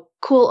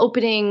 cool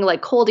opening,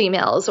 like cold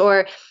emails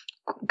or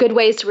good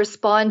ways to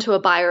respond to a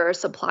buyer or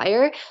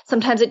supplier,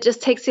 sometimes it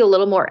just takes you a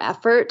little more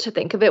effort to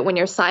think of it when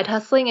you're side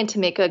hustling and to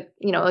make a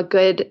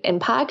good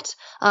impact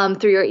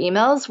through your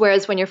emails.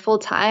 Whereas when you're full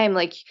time,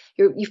 like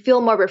you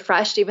feel more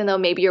refreshed, even though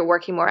maybe you're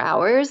working more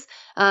hours,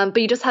 but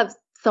you just have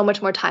so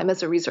much more time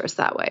as a resource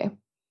that way.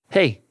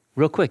 Hey,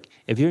 real quick,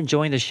 if you're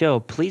enjoying the show,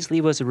 please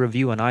leave us a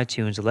review on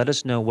iTunes and let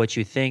us know what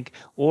you think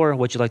or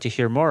what you'd like to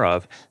hear more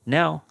of.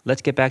 Now,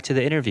 let's get back to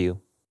the interview.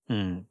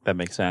 That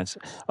makes sense.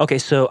 Okay,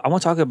 so I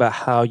want to talk about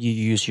how you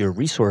use your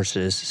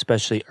resources,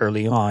 especially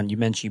early on. You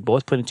mentioned you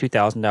both put in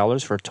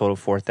 $2,000 for a total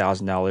of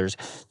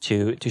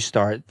 $4,000 to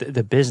start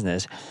the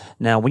business.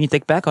 Now, when you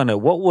think back on it,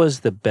 what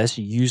was the best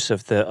use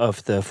of the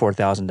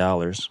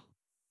 $4,000?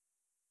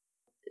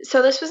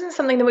 So this wasn't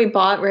something that we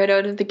bought right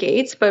out of the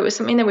gates, but it was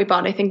something that we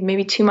bought, I think,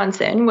 maybe 2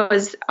 months in,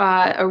 was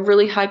a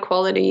really high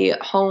quality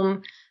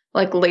home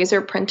like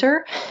laser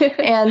printer.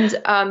 And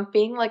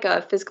being like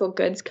a physical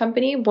goods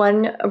company,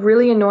 one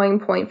really annoying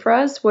point for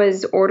us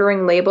was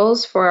ordering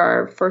labels for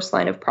our first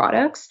line of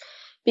products,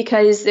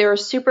 because they were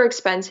super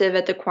expensive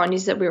at the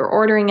quantities that we were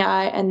ordering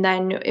at. And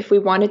then if we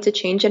wanted to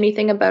change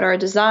anything about our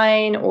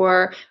design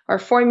or our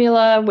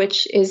formula,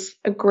 which is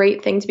a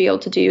great thing to be able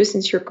to do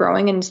since you're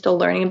growing and still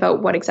learning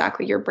about what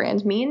exactly your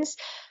brand means,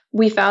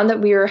 we found that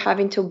we were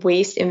having to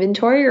waste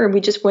inventory, or we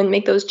just wouldn't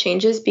make those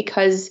changes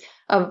because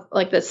of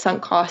like the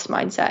sunk cost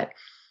mindset.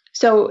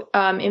 So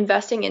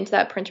investing into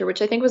that printer,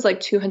 which I think was like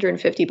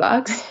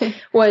 $250,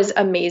 was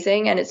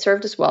amazing. And it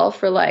served us well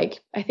for like,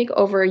 I think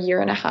over 1.5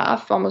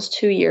 years, almost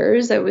 2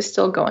 years, it was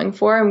still going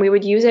for. And we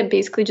would use it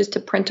basically just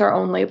to print our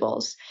own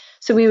labels.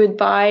 So we would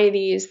buy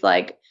these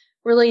like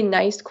really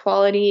nice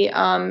quality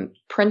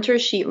printer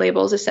sheet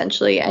labels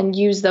essentially and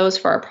use those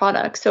for our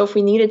products. So if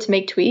we needed to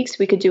make tweaks,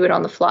 we could do it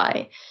on the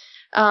fly.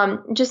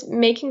 Just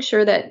making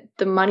sure that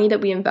the money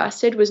that we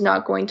invested was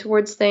not going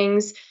towards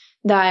things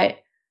that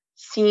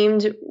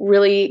seemed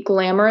really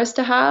glamorous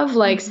to have,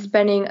 like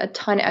spending a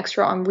ton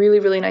extra on really,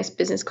 really nice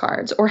business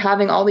cards or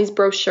having all these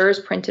brochures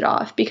printed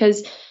off,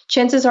 because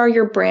chances are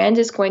your brand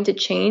is going to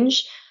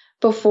change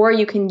before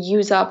you can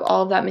use up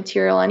all of that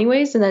material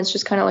anyways. And then it's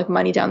just kind of like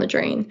money down the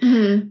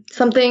drain.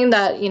 Something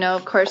that,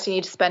 of course you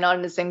need to spend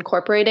on is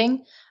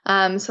incorporating.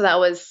 So that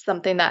was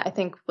something that I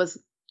think was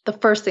the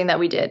first thing that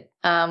we did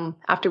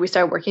after we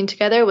started working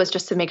together, was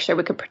just to make sure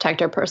we could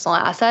protect our personal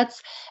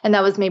assets. And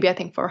that was maybe, I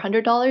think,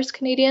 $400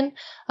 Canadian.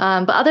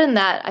 But other than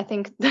that, I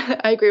think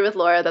I agree with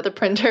Laura that the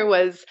printer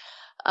was,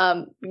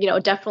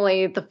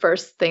 definitely the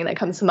first thing that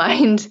comes to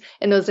mind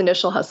in those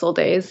initial hustle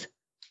days.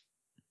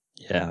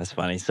 Yeah, that's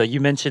funny. So you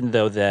mentioned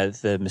though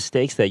that the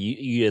mistakes that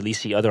you at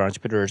least see other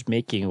entrepreneurs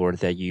making, or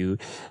that you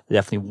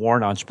definitely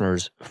warn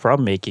entrepreneurs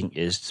from making,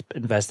 is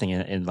investing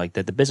in like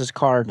the business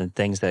card and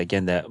things that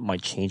again that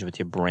might change with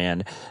your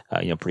brand,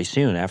 pretty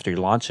soon after you're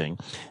launching.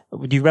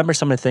 Do you remember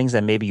some of the things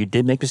that maybe you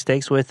did make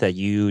mistakes with that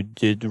you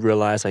did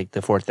realize, like the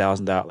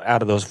 $4,000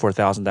 out of those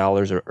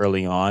 $4,000 or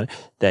early on,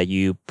 that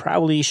you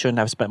probably shouldn't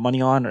have spent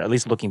money on, or at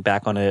least looking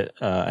back on it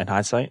in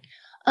hindsight?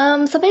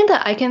 Something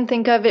that I can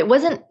think of, it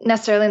wasn't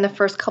necessarily in the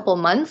first couple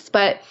months,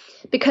 but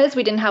because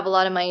we didn't have a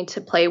lot of money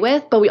to play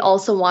with, but we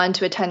also wanted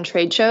to attend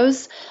trade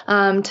shows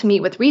to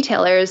meet with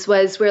retailers,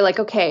 was we're like,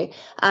 okay,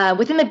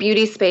 within the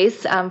beauty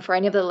space, for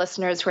any of the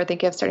listeners who are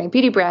thinking of starting a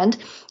beauty brand,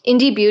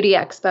 Indie Beauty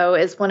Expo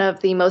is one of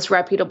the most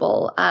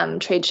reputable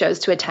trade shows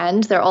to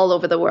attend. They're all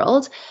over the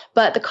world,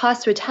 but the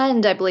cost to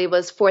attend, I believe,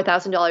 was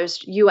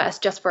 $4,000 US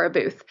just for a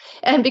booth.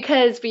 And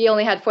because we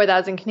only had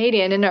 4,000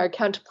 Canadian in our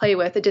account to play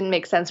with, it didn't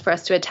make sense for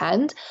us to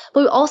attend.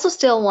 But we also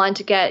still want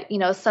to get,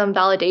 some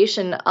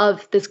validation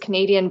of this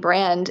Canadian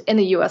brand in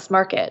the US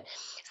market.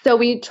 So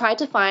we tried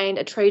to find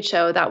a trade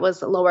show that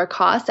was lower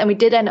cost, and we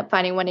did end up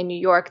finding one in New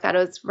York that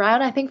was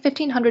around, I think,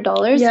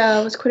 $1,500.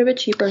 Yeah, it was quite a bit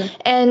cheaper.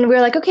 And we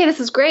were like, okay,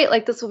 this is great.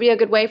 Like, this will be a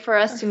good way for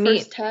us to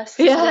meet. Test.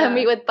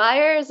 Meet with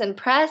buyers and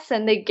press.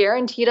 And they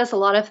guaranteed us a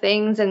lot of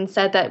things and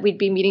said that we'd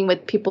be meeting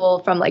with people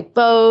from like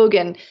Vogue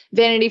and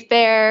Vanity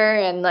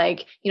Fair and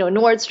like,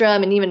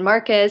 Nordstrom and Neiman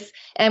Marcus.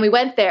 And we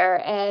went there,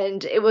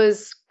 and it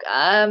was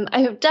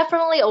I have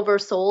definitely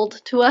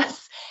oversold to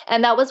us.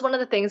 And that was one of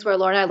the things where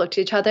Laura and I looked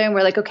at each other and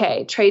we're like,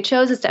 okay, trade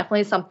shows is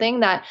definitely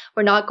something that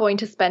we're not going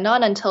to spend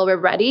on until we're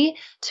ready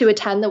to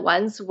attend the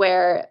ones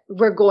where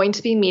we're going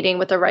to be meeting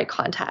with the right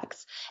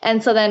contacts.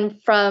 And so then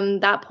from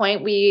that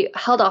point, we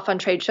held off on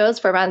trade shows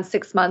for around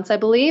 6 months, I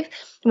believe.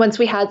 Once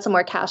we had some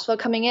more cash flow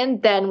coming in,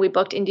 then we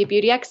booked Indie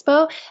Beauty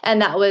Expo.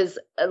 And that was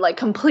like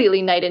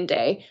completely night and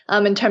day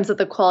in terms of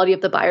the quality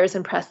of the buyers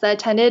and press that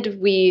attended.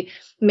 We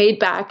made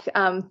back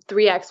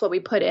 3x what we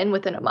put in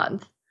within a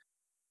month.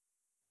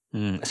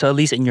 So at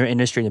least in your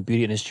industry, in the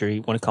beauty industry,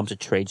 when it comes to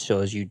trade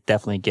shows, you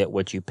definitely get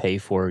what you pay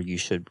for. You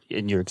should,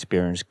 in your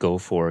experience, go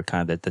for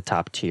kind of the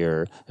top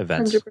tier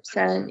events.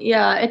 100%.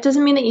 Yeah, it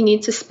doesn't mean that you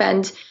need to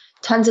spend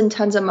tons and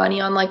tons of money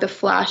on like the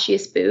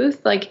flashiest booth.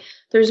 Like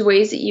there's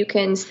ways that you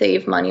can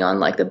save money on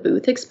like the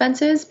booth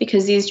expenses,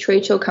 because these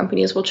trade show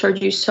companies will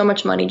charge you so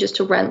much money just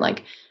to rent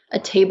like a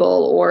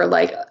table or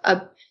like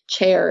a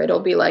chair. It'll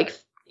be like,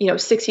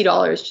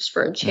 $60 just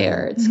for a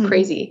chair. It's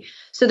crazy.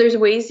 So there's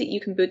ways that you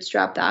can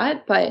bootstrap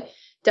that, but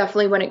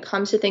definitely when it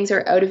comes to things that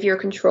are out of your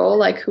control,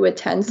 like who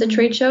attends the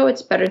trade show,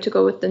 it's better to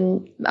go with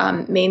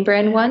the main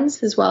brand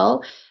ones as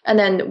well. And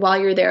then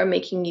while you're there,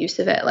 making use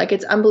of it. Like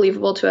it's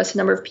unbelievable to us, the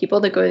number of people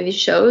that go to these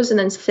shows and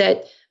then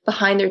sit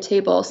behind their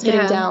table,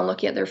 sitting down,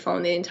 looking at their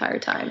phone the entire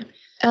time.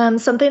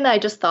 Something that I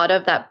just thought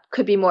of that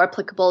could be more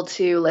applicable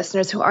to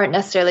listeners who aren't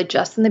necessarily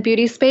just in the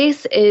beauty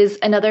space is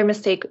another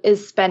mistake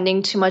is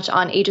spending too much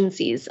on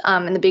agencies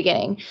in the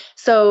beginning.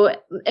 So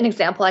an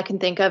example I can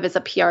think of is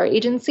a PR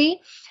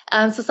agency.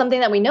 So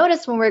something that we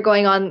noticed when we were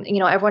going on,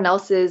 everyone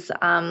else's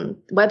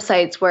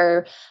websites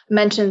were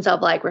mentions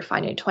of like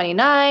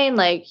Refinery29,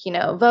 like,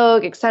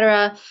 Vogue,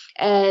 etc.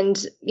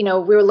 And, we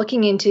were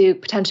looking into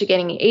potentially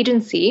getting an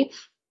agency,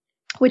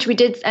 which we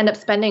did end up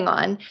spending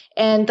on.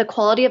 And the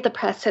quality of the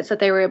press hits that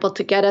they were able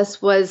to get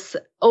us was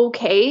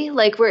okay.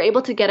 Like we're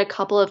able to get a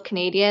couple of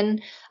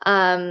Canadian,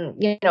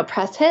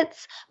 press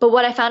hits. But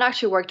what I found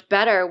actually worked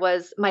better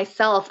was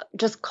myself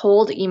just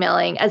cold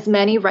emailing as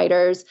many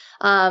writers,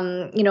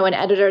 and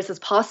editors as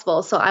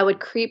possible. So I would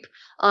creep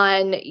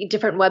on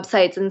different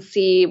websites and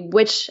see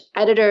which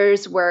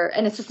editors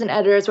and assistant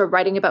editors were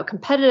writing about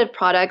competitive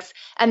products,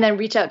 and then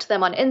reach out to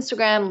them on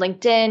Instagram,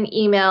 LinkedIn,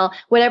 email,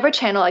 whatever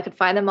channel I could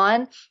find them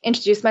on,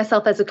 introduce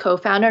myself as a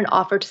co-founder and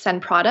offer to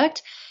send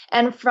product.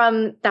 And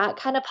from that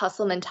kind of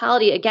hustle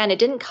mentality, again, it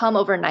didn't come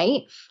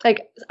overnight.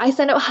 Like I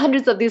sent out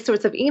hundreds of these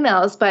sorts of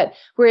emails, but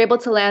we're able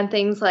to land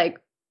things like,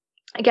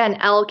 again,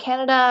 Elle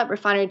Canada,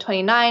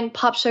 Refinery29,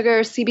 Pop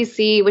Sugar,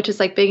 CBC, which is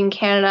like big in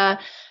Canada,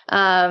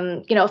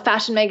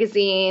 Fashion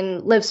Magazine,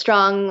 Live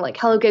Strong, like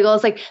Hello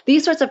Giggles, like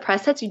these sorts of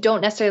press hits you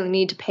don't necessarily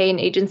need to pay an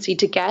agency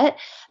to get.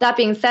 That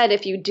being said,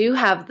 if you do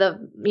have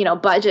the,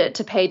 budget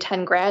to pay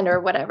 10 grand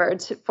or whatever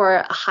for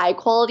a high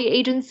quality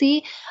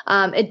agency,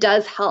 it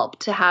does help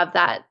to have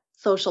that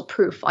social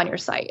proof on your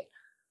site.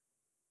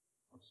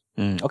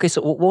 Okay,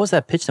 so what was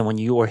that pitch then when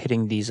you were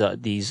hitting these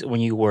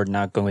when you were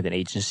not going with an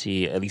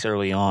agency, at least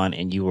early on,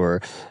 and you were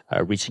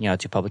reaching out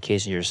to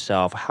publications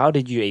yourself? How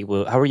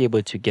were you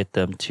able to get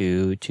them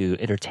to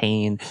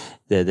entertain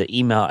the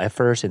email at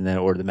first, and then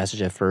or the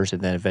message at first,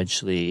 and then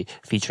eventually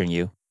featuring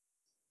you?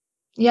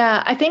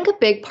 Yeah, I think a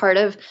big part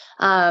of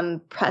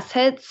press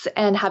hits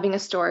and having a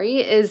story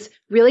is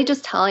really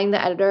just telling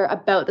the editor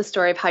about the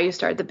story of how you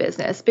started the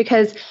business,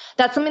 because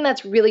that's something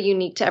that's really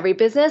unique to every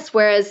business.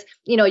 Whereas,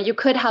 you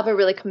could have a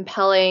really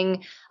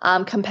compelling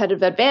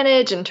competitive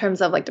advantage in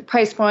terms of like the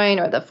price point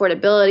or the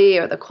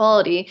affordability or the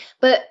quality.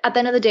 But at the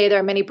end of the day, there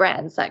are many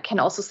brands that can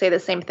also say the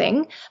same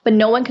thing, but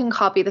no one can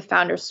copy the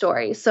founder's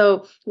story.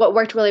 So what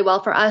worked really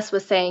well for us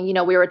was saying,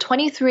 we were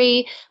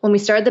 23 when we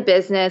started the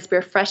business. We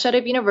were fresh out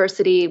of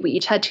university. We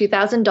each had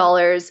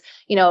 $2,000,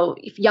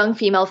 young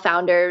female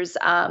founders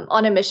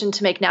on a mission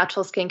to make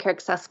natural skincare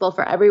accessible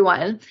for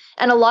everyone.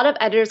 And a lot of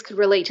editors could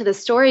relate to this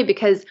story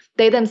because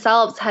they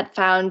themselves had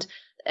found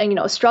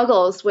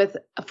struggles with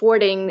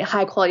affording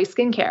high quality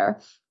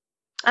skincare.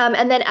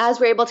 And then as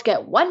we're able to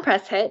get one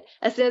press hit,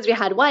 as soon as we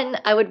had one,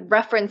 I would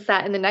reference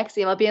that in the next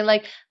email being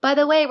like, by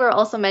the way, we're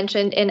also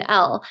mentioned in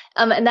Elle.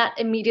 And that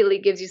immediately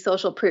gives you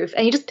social proof,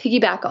 and you just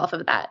piggyback off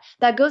of that.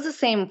 That goes the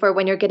same for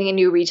when you're getting a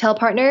new retail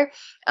partner.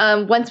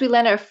 Once we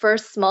landed our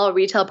first small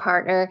retail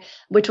partner,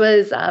 which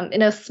was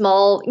in a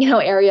small,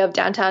 area of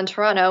downtown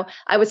Toronto,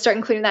 I would start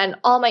including that in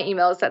all my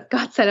emails that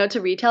got sent out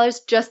to retailers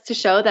just to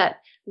show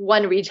that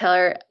one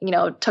retailer,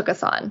 took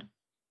us on.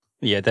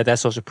 Yeah, that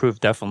social proof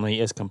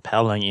definitely is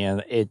compelling,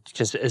 and it's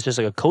just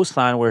like a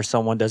coastline where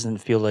someone doesn't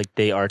feel like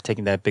they are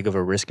taking that big of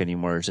a risk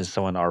anymore. It's just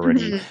someone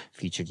already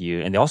featured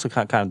you, and they also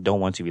kind of don't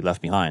want to be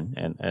left behind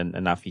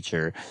and not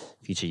feature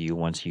you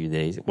once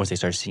they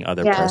start seeing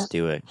other press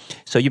do it.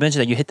 So you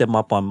mentioned that you hit them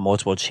up on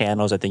multiple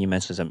channels. I think you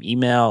mentioned some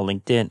email,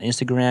 LinkedIn,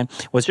 Instagram.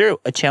 Was there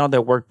a channel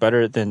that worked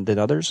better than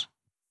others?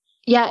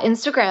 Yeah,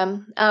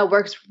 Instagram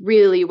works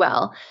really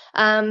well.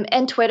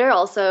 And Twitter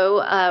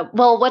also.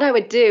 What I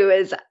would do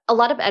is a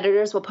lot of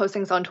editors will post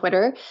things on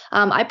Twitter.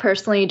 I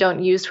personally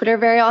don't use Twitter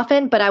very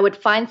often, but I would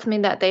find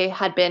something that they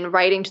had been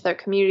writing to their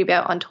community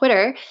about on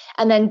Twitter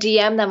and then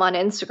DM them on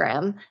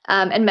Instagram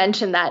and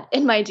mention that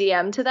in my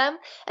DM to them.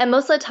 And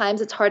most of the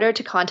times it's harder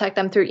to contact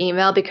them through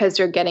email because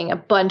you're getting a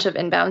bunch of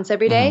inbounds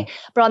every day.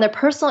 But on their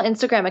personal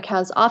Instagram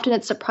accounts, often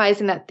it's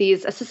surprising that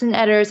these assistant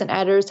editors and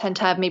editors tend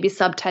to have maybe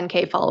sub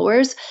 10K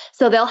followers.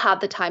 So they'll have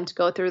the time to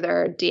go through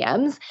their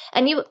DMs.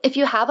 And if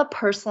you have a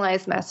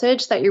personalized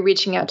message that you're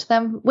reaching out to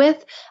them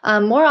with,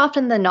 more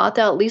often than not,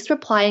 they'll at least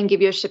reply and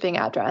give you a shipping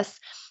address.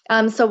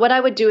 So what I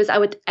would do is I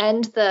would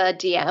end the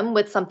DM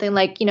with something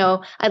like,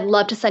 I'd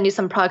love to send you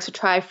some products to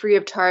try free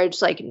of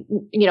charge. Like,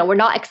 we're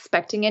not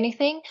expecting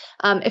anything.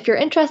 If you're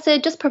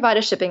interested, just provide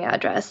a shipping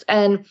address.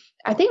 And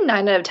I think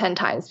 9 out of 10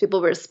 times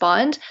people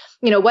respond.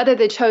 Whether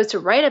they chose to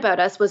write about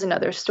us was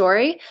another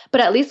story,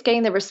 but at least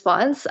getting the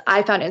response,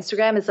 I found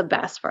Instagram is the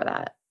best for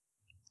that.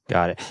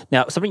 Got it.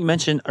 Now, something you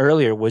mentioned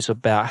earlier was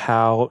about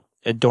how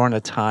during a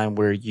time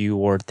where you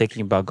were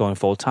thinking about going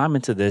full-time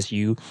into this,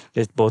 you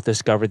just both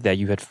discovered that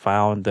you had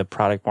found the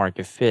product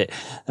market fit.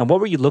 And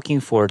what were you looking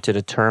for to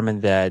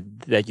determine that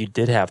you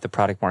did have the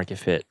product market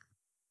fit?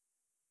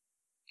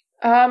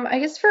 I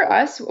guess for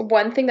us,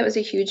 one thing that was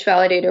a huge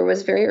validator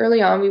was very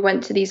early on, we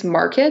went to these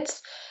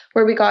markets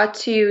where we got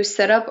to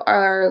set up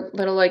our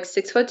little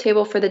 6-foot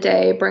table for the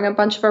day, bring a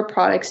bunch of our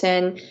products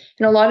in,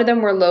 and a lot of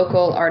them were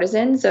local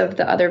artisans of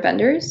the other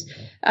vendors.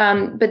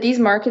 But these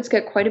markets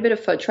get quite a bit of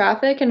foot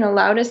traffic and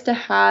allowed us to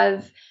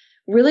have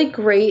really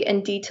great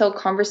and detailed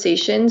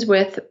conversations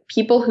with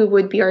people who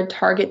would be our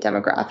target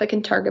demographic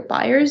and target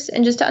buyers,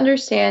 and just to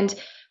understand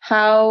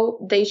how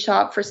they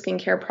shop for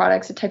skincare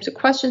products, the types of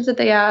questions that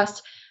they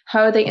asked,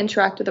 how they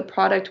interact with the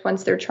product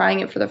once they're trying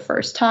it for the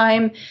first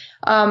time.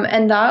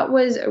 And that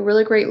was a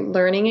really great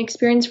learning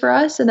experience for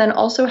us, and then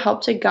also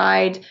helped to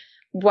guide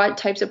what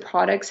types of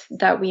products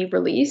that we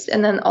released,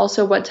 and then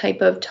also what type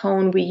of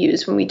tone we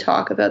use when we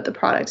talk about the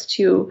products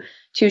to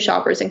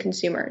shoppers and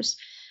consumers.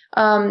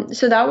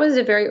 So that was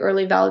a very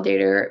early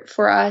validator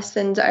for us.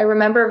 And I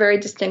remember very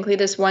distinctly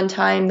this one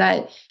time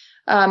that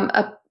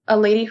a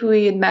lady who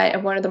we had met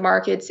at one of the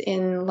markets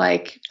in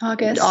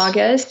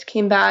August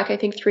came back, I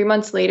think 3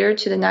 months later,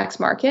 to the next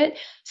market,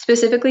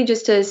 specifically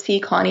just to see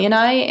Connie and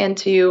I and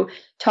to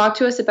talk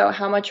to us about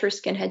how much her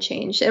skin had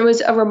changed. It was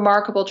a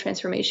remarkable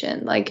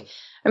transformation. I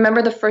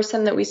remember the first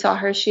time that we saw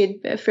her, she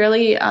had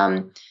fairly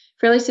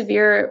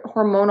severe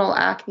hormonal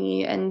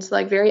acne and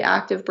very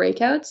active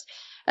breakouts.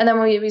 And then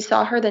when we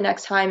saw her the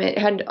next time, it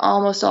had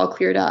almost all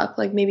cleared up,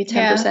 maybe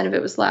 10% of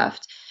it was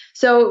left.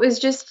 So it was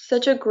just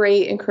such a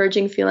great,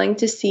 encouraging feeling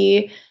to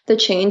see the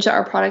change that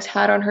our products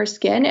had on her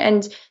skin.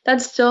 And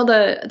that's still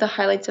the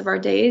highlights of our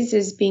days,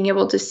 is being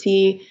able to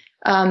see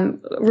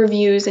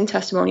reviews and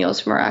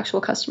testimonials from our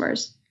actual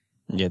customers.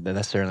 Yeah,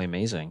 that's certainly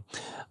amazing.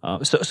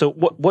 So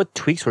what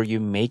tweaks were you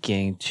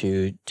making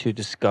to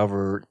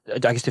discover, I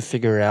guess, to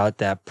figure out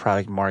that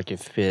product market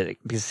fit?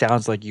 Because it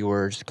sounds like you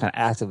were just kind of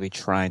actively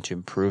trying to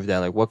improve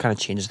that. What kind of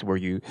changes were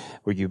you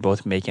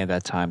both making at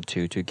that time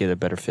to get a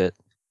better fit?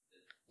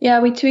 Yeah,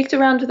 we tweaked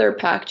around with our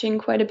packaging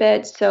quite a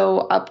bit.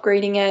 So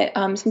upgrading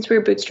it, since we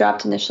were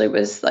bootstrapped initially, it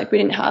was we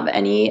didn't have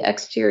any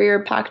exterior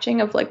packaging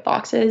of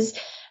boxes.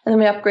 And then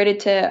we upgraded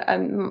to a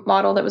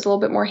model that was a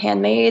little bit more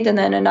handmade, and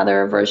then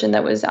another version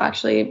that was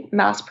actually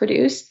mass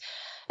produced,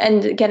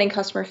 and getting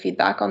customer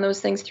feedback on those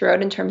things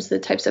throughout in terms of the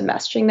types of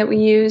messaging that we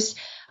used.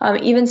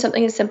 Even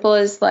something as simple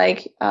as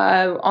like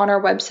on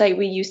our website,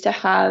 we used to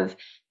have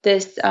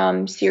this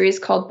series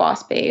called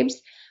Boss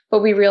Babes,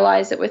 but we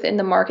realized that within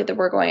the market that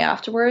we're going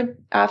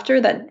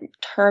after, that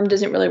term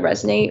doesn't really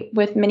resonate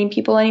with many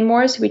people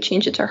anymore. So we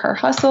changed it to Her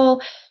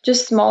Hustle,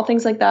 just small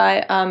things like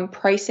that.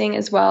 Pricing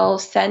as well,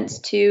 scents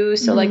too.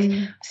 So like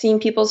seeing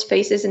people's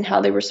faces and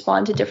how they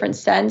respond to different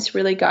scents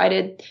really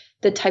guided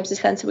the types of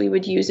scents that we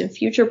would use in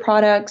future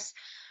products.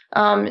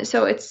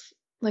 So it's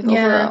like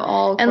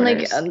overall and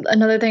corners. like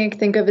another thing I can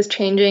think of is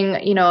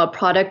changing, a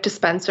product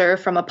dispenser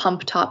from a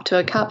pump top to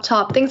a cap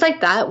top, things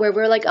like that, where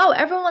we're like, oh,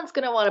 everyone's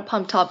going to want a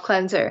pump top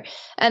cleanser.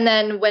 And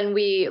then when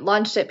we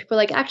launched it, people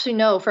were like, actually,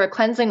 no, for a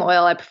cleansing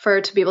oil, I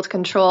prefer to be able to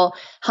control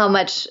how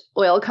much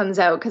oil comes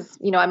out because,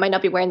 I might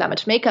not be wearing that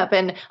much makeup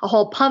and a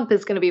whole pump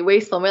is going to be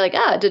wasteful. And we're like,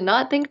 I did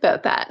not think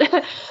about that.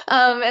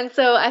 And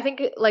so I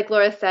think, like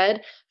Laura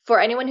said, for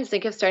anyone who's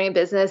thinking of starting a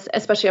business,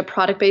 especially a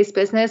product-based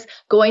business,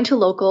 going to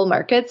local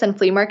markets and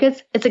flea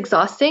markets, it's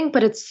exhausting,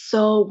 but it's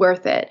so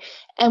worth it.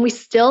 And we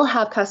still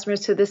have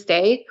customers to this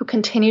day who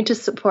continue to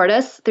support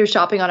us through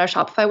shopping on our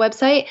Shopify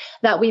website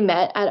that we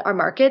met at our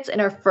markets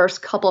in our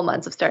first couple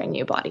months of starting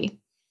New Body.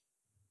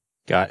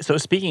 Got it. So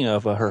speaking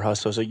of Her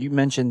Hustle, so you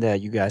mentioned that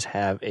you guys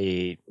have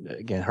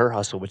Her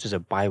Hustle, which is a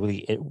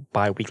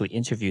bi-weekly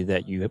interview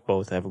that you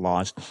both have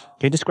launched.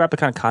 Can you describe the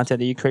kind of content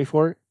that you create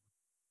for it?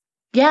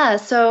 Yeah.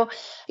 So,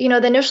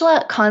 the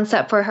initial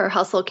concept for Her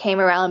Hustle came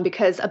around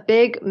because a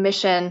big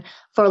mission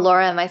for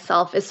Laura and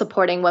myself is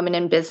supporting women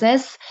in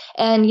business.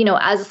 And,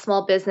 as a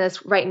small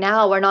business right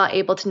now, we're not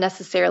able to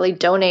necessarily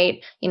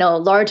donate,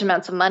 large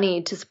amounts of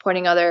money to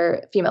supporting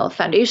other female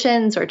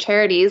foundations or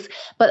charities.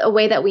 But a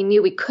way that we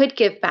knew we could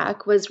give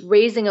back was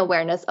raising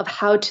awareness of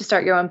how to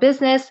start your own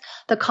business,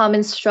 the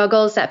common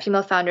struggles that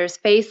female founders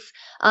face,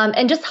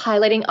 and just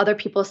highlighting other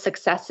people's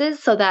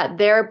successes so that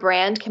their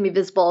brand can be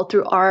visible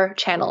through our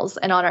channels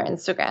and on our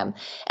Instagram.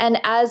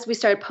 And as we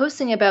started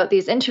posting about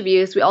these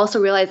interviews, we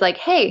also realized like,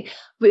 hey,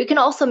 we can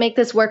also make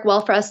this work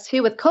well for us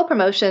too with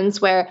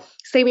co-promotions where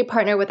say we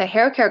partner with a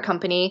hair care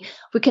company,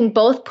 we can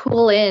both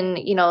pool in,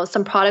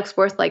 some products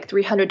worth like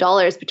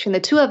 $300 between the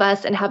two of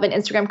us and have an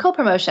Instagram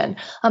co-promotion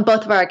on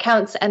both of our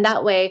accounts. And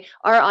that way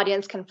our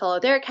audience can follow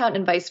their account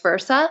and vice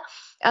versa.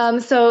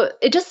 So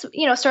it just,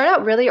 started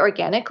out really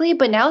organically,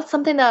 but now it's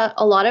something that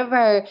a lot of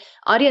our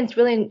audience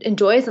really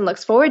enjoys and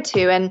looks forward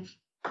to. And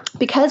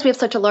because we have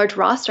such a large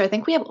roster, I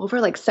think we have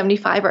over like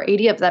 75 or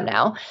 80 of them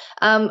now.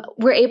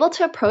 We're able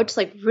to approach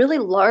like really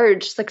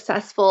large,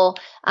 successful,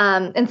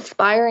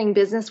 inspiring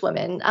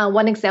businesswomen.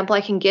 One example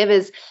I can give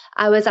is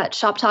I was at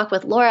Shop Talk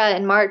with Laura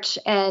in March,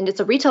 and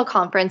it's a retail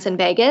conference in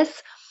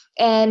Vegas.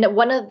 And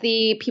one of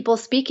the people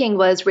speaking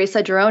was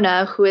Reza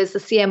Girona, who is the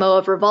CMO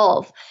of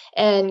Revolve.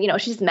 And,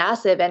 she's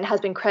massive and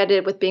has been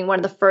credited with being one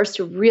of the first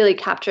to really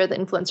capture the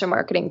influencer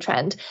marketing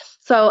trend.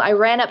 So I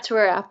ran up to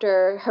her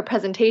after her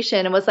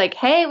presentation and was like,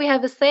 hey, we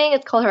have this thing.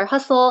 It's called Her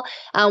Hustle.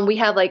 We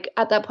have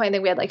at that point, I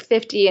think we had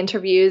 50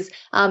 interviews,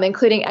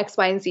 including X,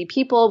 Y, and Z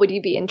people. Would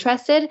you be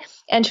interested?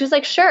 And she was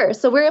like, sure.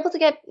 So we were able to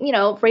get,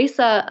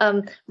 Reza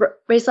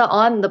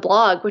on the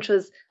blog, which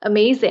was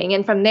amazing.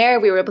 And from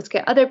there, we were able to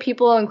get other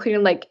people,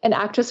 including an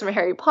actress from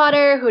Harry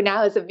Potter, who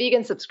now has a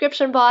vegan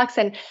subscription box.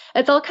 And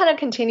it's all kind of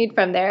continued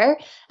from there.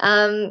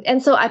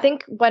 And so I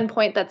think one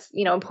point that's,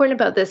 important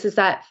about this is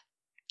that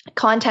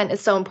content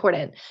is so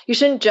important. You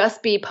shouldn't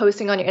just be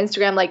posting on your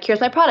Instagram like, here's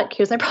my product,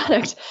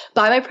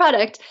 buy my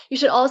product. You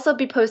should also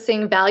be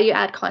posting value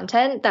add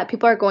content that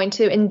people are going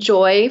to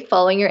enjoy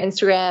following your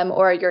Instagram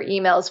or your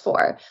emails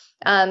for.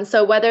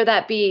 So whether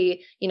that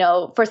be,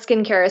 for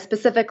skincare,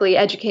 specifically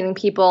educating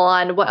people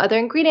on what other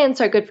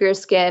ingredients are good for your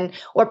skin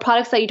or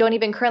products that you don't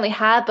even currently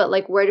have,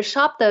 but where to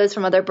shop those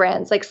from other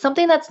brands,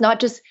 something that's not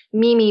just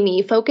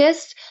me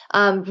focused,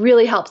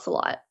 really helps a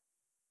lot.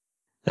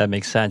 That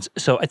makes sense.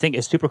 So I think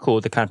it's super cool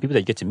the kind of people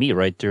that you get to meet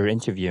right through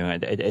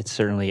interviewing. It's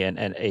certainly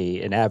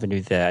an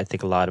avenue that I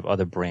think a lot of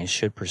other brands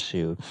should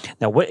pursue.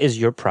 Now, what is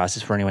your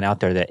process for anyone out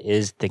there that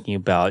is thinking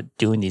about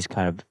doing these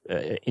kind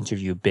of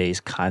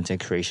interview-based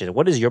content creation?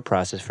 What is your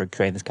process for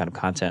creating this kind of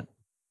content?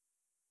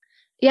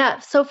 Yeah.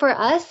 So for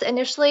us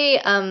initially,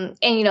 and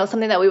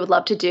something that we would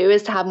love to do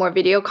is to have more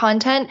video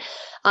content.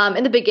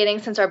 In the beginning,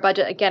 since our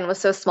budget again was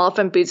so small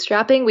from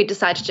bootstrapping, we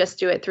decided to just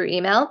do it through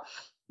email.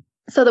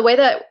 So the way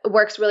that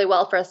works really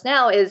well for us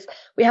now is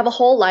we have a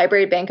whole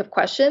library bank of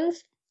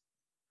questions,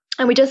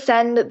 and we just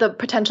send the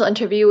potential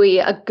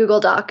interviewee a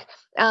Google Doc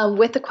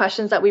with the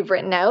questions that we've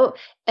written out.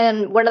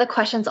 And one of the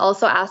questions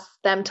also asks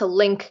them to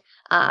link,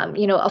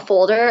 a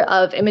folder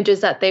of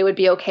images that they would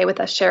be okay with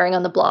us sharing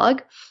on the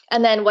blog.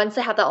 And then once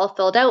they have that all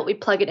filled out, we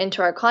plug it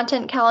into our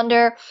content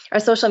calendar. Our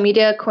social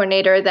media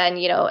coordinator then,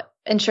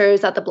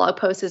 ensures that the blog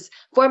post is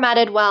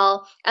formatted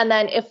well. And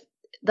then if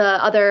the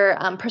other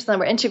person that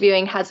we're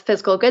interviewing has a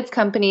physical goods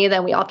company,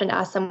 then we often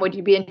ask them, would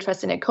you be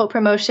interested in a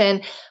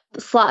co-promotion?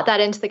 Slot that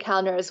into the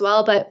calendar as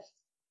well. But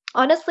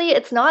Honestly,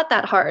 it's not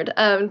that hard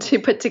to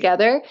put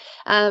together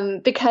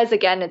because,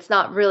 again, it's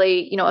not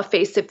really, a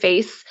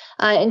face-to-face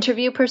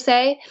interview per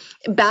se.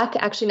 Back,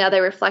 actually, now that I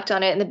reflect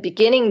on it, in the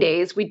beginning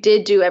days, we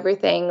did do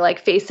everything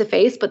like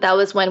face-to-face, but that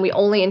was when we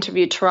only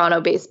interviewed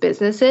Toronto-based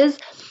businesses.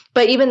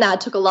 But even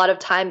that took a lot of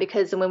time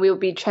because when we would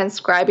be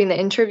transcribing the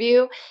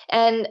interview,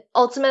 and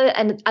ultimately,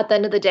 and at the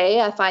end of the day,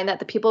 I find that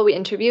the people we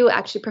interview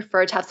actually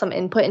prefer to have some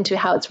input into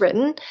how it's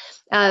written.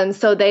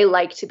 So they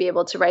like to be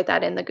able to write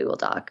that in the Google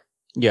Doc.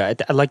 Yeah,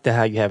 I like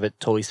how you have it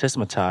totally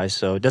systematized,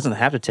 so it doesn't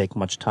have to take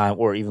much time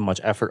or even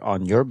much effort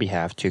on your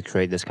behalf to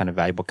create this kind of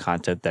valuable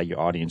content that your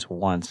audience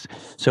wants.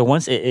 So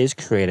once it is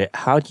created,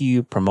 how do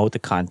you promote the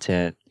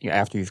content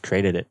after you've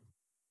created it?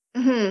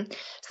 Mm-hmm.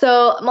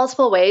 So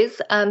multiple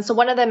ways. So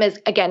one of them is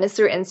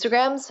through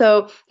Instagram.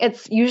 So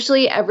it's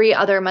usually every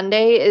other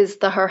Monday is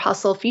the Her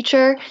Hustle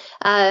feature.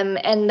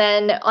 And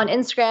then on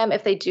Instagram,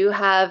 if they do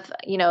have,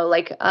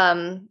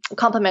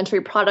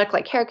 complimentary product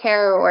like hair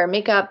care or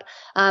makeup,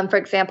 for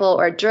example,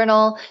 or a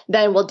journal,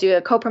 then we'll do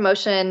a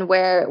co-promotion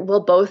where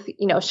we'll both,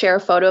 share a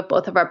photo of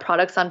both of our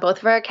products on both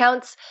of our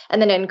accounts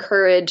and then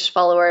encourage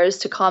followers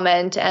to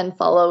comment and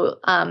follow,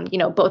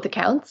 both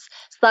accounts.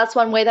 That's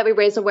one way that we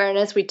raise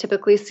awareness. We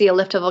typically see a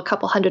lift of a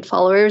couple hundred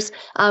followers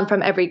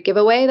from every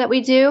giveaway that we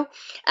do.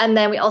 And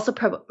then we also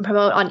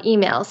promote on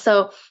email.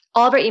 So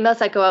all of our emails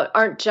that go out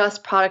aren't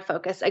just product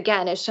focused.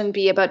 Again, it shouldn't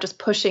be about just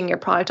pushing your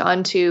product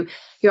onto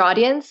your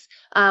audience.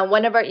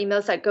 One of our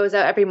emails that goes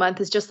out every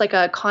month is just like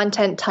a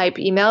content type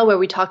email where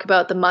we talk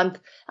about the month.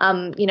 We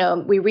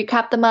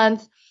recap the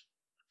month.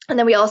 And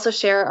then we also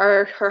share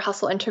our Her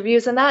Hustle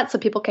interviews in that, so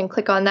people can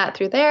click on that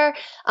through there.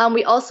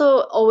 We also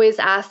always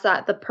ask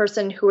that the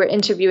person who we're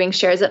interviewing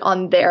shares it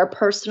on their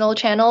personal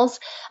channels.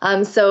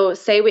 So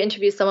say we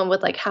interview someone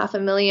with like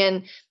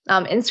 500,000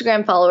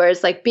 Instagram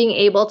followers, like being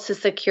able to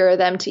secure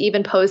them to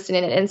even post in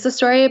an Insta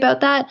story about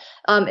that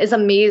is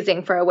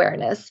amazing for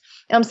awareness.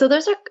 So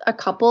there's a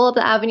couple of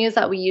the avenues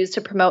that we use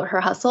to promote Her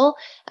Hustle.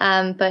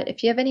 But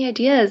if you have any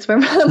ideas, we're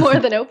more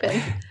than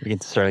open. We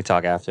can certainly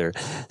talk after.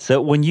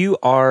 So when you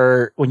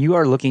are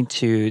looking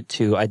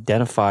to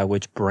identify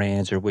which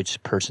brands or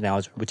which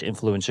personalities, which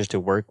influencers to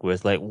work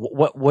with, like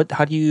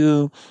how do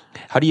you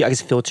I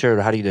guess filter,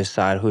 or how do you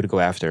decide who to go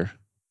after?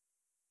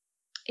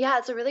 Yeah,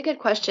 it's a really good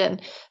question.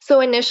 So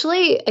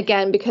initially,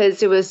 again,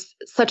 because it was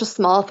such a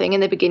small thing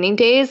in the beginning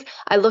days,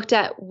 I looked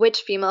at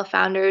which female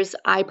founders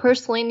I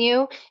personally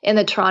knew in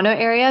the Toronto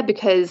area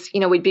because,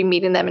 we'd be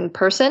meeting them in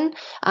person.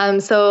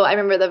 So I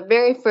remember the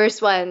very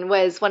first one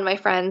was one of my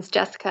friends,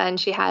 Jessica, and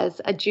she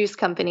has a juice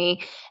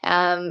company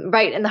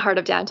right in the heart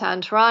of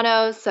downtown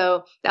Toronto.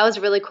 So that was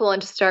a really cool one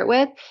to start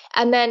with.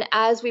 And then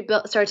as we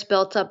start to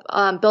build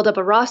up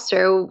a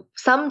roster,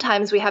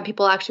 sometimes we have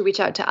people actually reach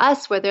out to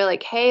us where they're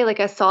like, hey, like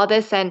I saw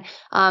this and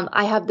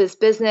I have this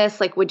business,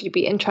 like, would you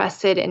be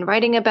interested in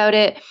writing about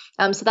it?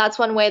 So that's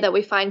one way that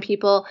we find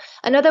people.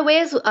 Another way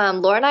is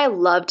Laura and I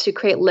love to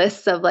create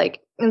lists of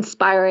like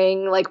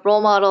inspiring like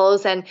role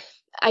models and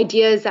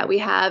ideas that we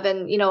have.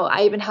 And,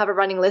 I even have a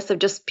running list of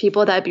just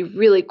people that'd be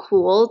really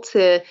cool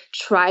to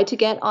try to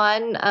get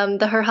on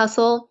the Her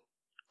Hustle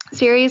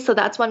series. So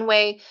that's one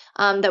way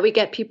that we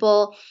get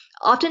people.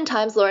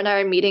 Oftentimes, Laura and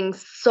I are meeting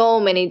so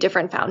many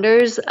different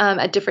founders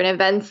at different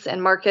events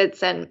and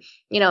markets and,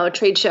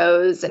 trade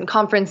shows and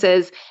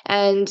conferences.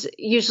 And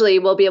usually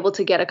we'll be able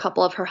to get a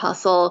couple of Her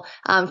Hustle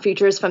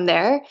features from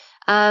there.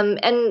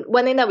 And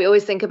one thing that we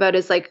always think about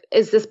is like,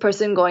 is this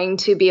person going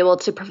to be able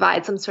to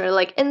provide some sort of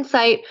like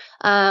insight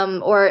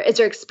or is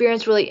their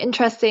experience really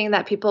interesting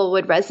that people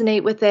would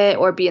resonate with it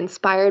or be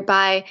inspired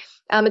by?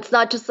 It's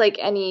not just like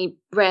any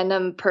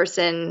random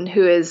person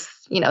who is,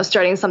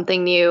 starting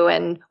something new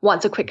and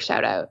wants a quick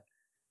shout out.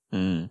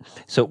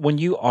 So when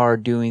you are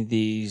doing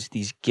these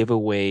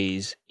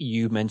giveaways,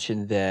 you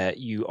mentioned that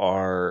you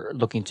are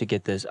looking to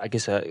get this, I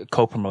guess, a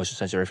co-promotion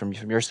essentially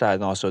from your side,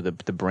 and also the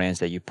brands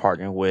that you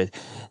partner with.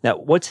 Now,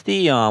 what's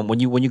the when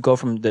you go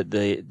from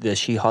the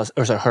She Hustle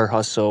or Her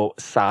Hustle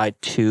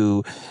side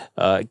to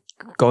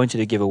going to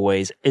the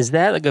giveaways, is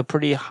that like a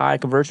pretty high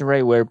conversion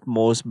rate where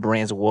most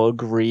brands will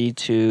agree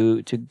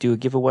to do a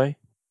giveaway?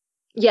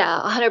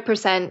 Yeah,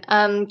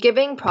 100%.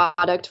 Giving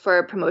product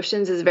for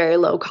promotions is very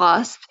low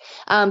cost,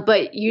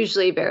 but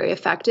usually very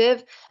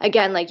effective.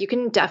 Again, like you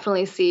can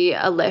definitely see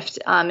a lift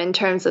in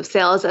terms of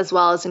sales as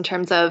well as in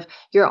terms of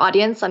your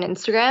audience on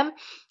Instagram.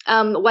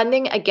 One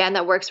thing, again,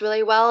 that works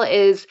really well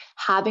is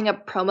having a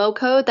promo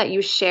code that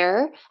you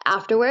share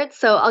afterwards.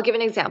 So I'll give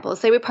an example.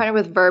 Say we partner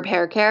with Verb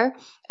Hair Care,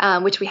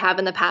 which we have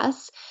in the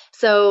past.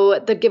 So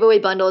the giveaway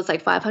bundle is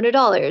like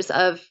 $500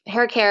 of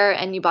hair care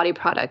and new body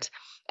product.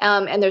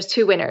 And there's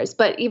 2 winners.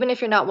 But even if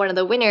you're not one of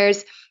the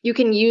winners, you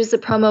can use the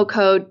promo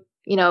code,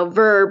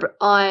 Verb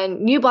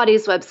on New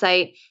Body's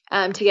website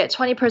to get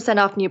 20%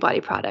 off New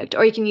Body product.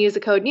 Or you can use the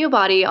code New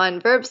Body on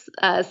Verb's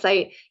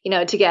site,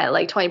 to get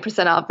like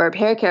 20% off Verb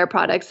hair care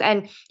products.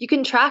 And you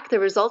can track the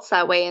results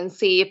that way and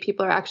see if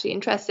people are actually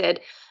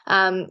interested.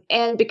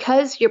 And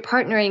because you're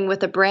partnering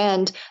with a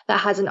brand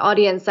that has an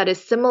audience that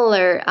is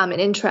similar in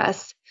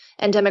interest,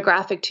 and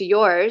demographic to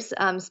yours,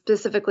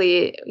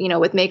 specifically,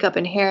 with makeup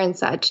and hair and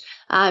such,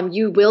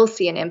 you will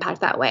see an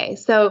impact that way.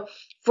 So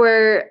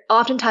for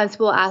oftentimes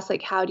people ask,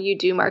 like, how do you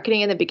do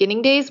marketing in the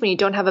beginning days when you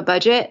don't have a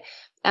budget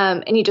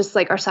and you just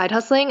like are side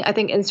hustling? I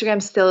think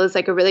Instagram still is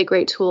like a really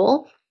great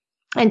tool,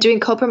 and doing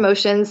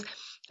co-promotions,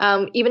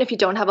 even if you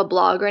don't have a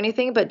blog or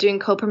anything, but doing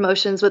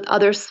co-promotions with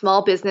other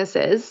small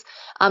businesses,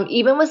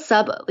 even with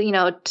sub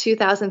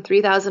 2,000,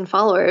 3,000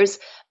 followers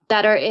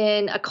that are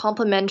in a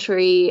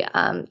complementary,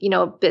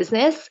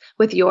 business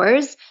with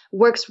yours,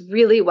 works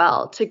really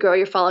well to grow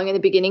your following in the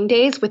beginning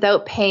days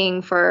without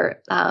paying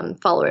for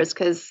followers,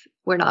 because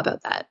we're not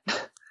about that.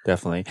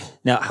 Definitely.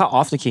 Now, how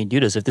often can you do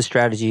this? If this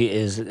strategy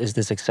is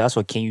this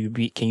successful, can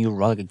you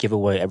run like a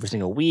giveaway every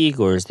single week,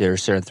 or is there a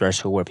certain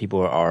threshold where people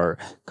are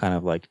kind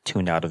of like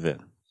tuned out of it?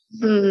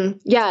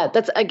 Yeah,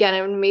 that's again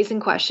an amazing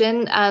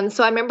question.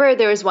 So I remember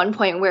there was one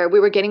point where we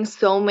were getting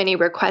so many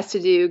requests to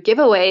do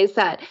giveaways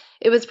that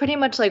it was pretty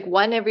much like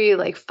one every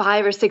like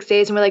 5 or 6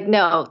 days. And we're like,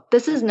 no,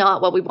 this is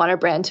not what we want our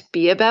brand to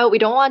be about. We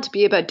don't want it to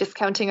be about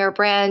discounting our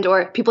brand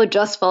or people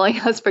just following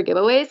us for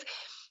giveaways.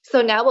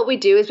 So now what we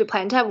do is we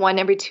plan to have one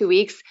every 2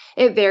 weeks.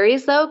 It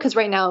varies though, because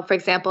right now, for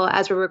example,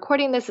 as we're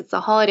recording this, it's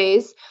the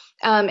holidays.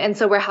 And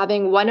so we're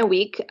having one a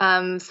week.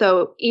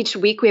 So each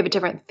week we have a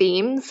different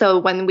theme. So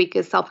 1 week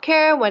is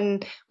self-care,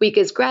 1 week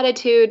is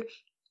gratitude.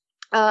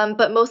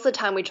 But most of the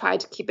time we try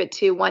to keep it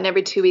to one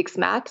every 2 weeks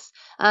max.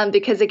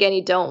 Because again,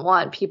 you don't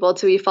want people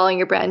to be following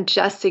your brand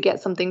just to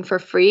get something for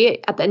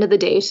free. At the end of the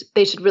day,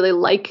 they should really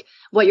like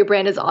what your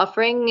brand is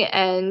offering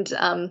and,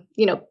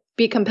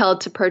 be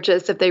compelled to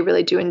purchase if they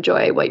really do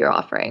enjoy what you're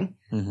offering.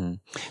 Mm-hmm.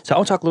 So I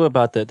want to talk a little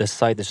about the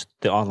site,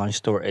 the online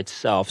store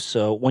itself.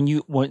 So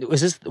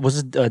was this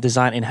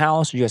designed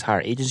in-house? Did you guys hire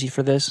an agency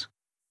for this?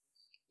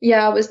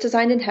 Yeah, it was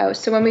designed in-house.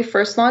 So when we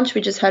first launched,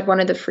 we just had one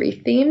of the free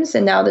themes,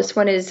 and now this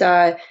one is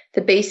the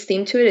base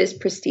theme to it is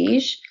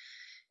Prestige.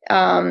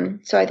 So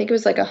I think it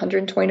was like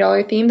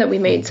 $120 theme that we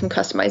made some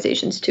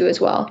customizations to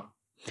as well.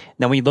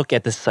 Now, when you look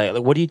at the site,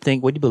 like, what do you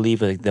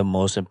believe is the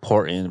most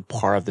important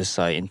part of the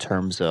site in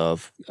terms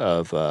of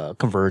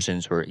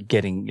conversions or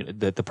getting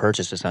the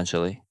purchase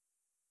essentially?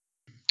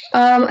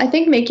 I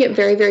think make it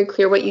very, very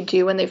clear what you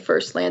do when they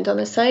first land on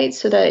the site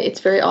so that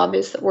it's very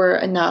obvious that we're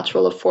a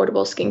natural,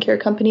 affordable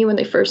skincare company when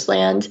they first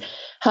land.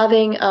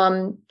 Having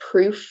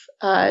proof.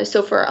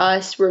 So for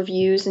us,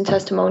 reviews and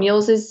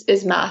testimonials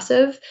is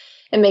massive,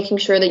 and making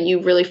sure that you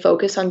really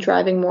focus on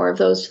driving more of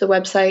those to the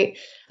website.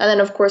 And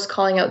then, of course,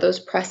 calling out those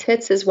press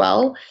hits as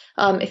well,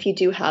 if you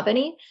do have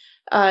any.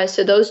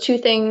 So those two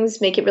things,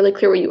 make it really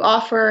clear what you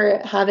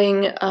offer,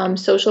 having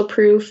social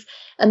proof.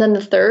 And then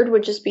the third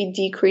would just be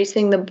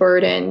decreasing the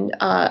burden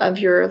of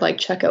your like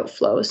checkout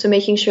flow. So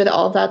making sure that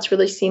all of that's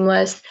really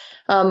seamless.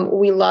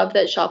 We love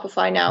that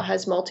Shopify now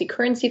has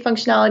multi-currency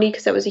functionality,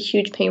 because that was a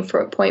huge pain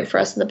point for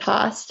us in the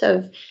past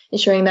of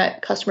ensuring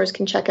that customers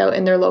can check out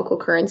in their local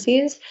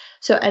currencies.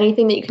 So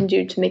anything that you can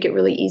do to make it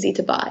really easy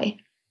to buy.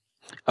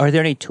 Are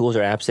there any tools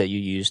or apps that you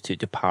use to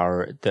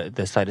power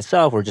the site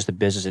itself, or just the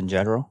business in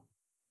general?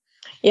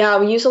 Yeah,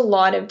 we use a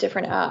lot of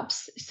different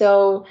apps.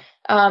 So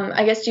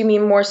I guess you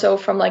mean more so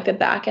from like the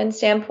back end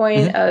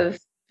standpoint of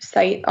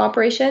site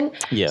operation?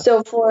 Yeah.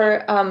 So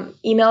for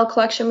email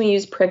collection, we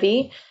use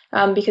Privy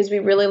because we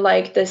really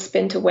like the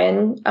spin to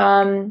win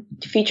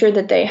feature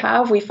that they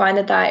have. We find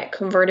that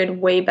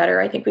converted way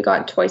better. I think we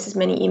got twice as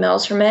many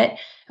emails from it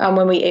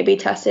when we A/B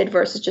tested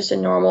versus just a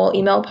normal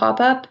email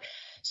pop-up.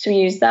 So we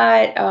use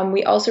that.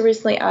 We also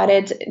recently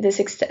added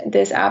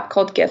this app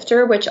called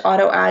Gifter, which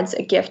auto adds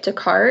a gift to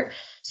cart.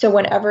 So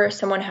whenever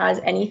someone has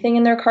anything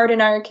in their cart,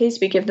 in our case,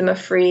 we give them a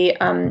free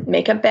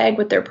makeup bag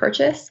with their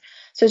purchase.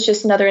 So it's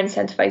just another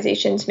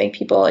incentivization to make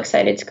people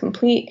excited to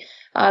complete.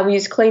 We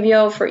use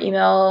Klaviyo for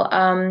email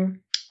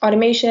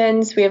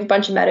automations. We have a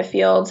bunch of meta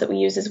fields that we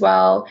use as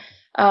well.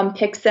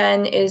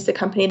 PicZen is the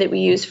company that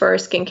we use for our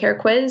skincare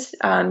quiz,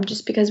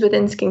 just because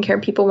within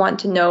skincare, people want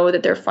to know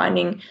that they're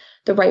finding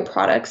the right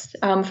products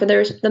for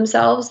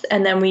themselves.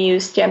 And then we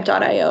use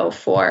Stamp.io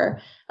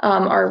for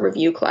our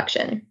review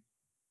collection.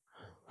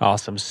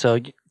 Awesome. So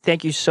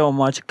thank you so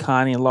much,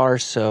 Connie and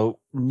Lars. So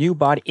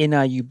Newbody,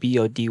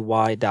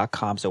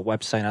 NIUBODY.com is a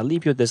website. I'll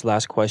leave you with this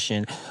last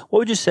question. What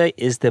would you say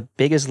is the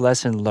biggest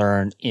lesson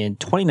learned in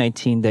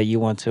 2019 that you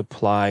want to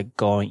apply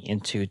going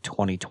into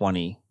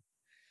 2020?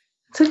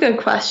 That's a good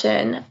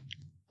question.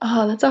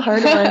 Oh, that's a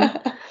hard one.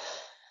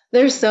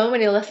 There's so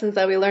many lessons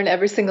that we learn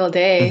every single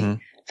day. Mm-hmm.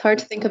 It's hard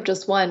to think of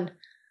just one.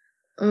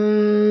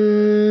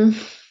 Well,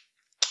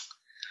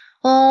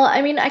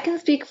 I mean, I can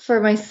speak for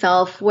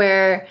myself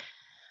where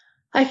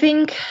I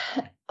think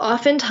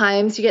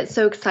oftentimes you get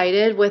so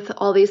excited with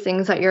all these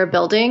things that you're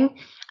building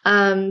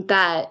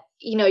that,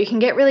 you can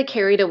get really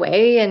carried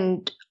away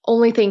and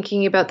only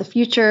thinking about the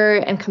future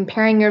and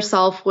comparing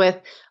yourself with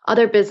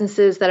other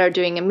businesses that are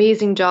doing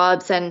amazing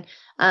jobs. And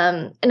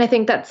And I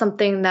think that's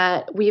something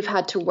that we've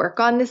had to work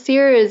on this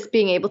year, is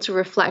being able to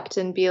reflect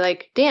and be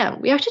like,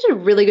 damn, we actually did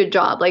a really good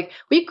job. Like,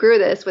 we grew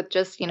this with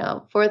just,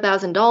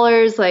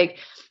 $4,000. Like,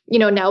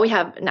 now we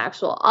have an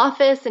actual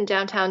office in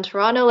downtown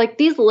Toronto. Like,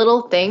 these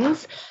little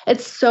things,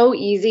 it's so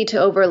easy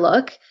to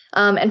overlook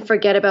and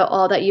forget about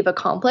all that you've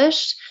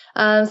accomplished.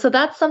 So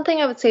that's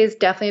something I would say is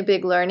definitely a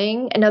big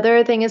learning.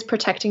 Another thing is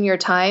protecting your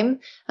time,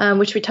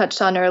 which we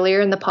touched on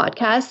earlier in the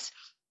podcast.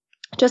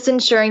 Just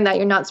ensuring that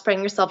you're not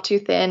spreading yourself too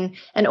thin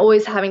and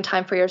always having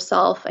time for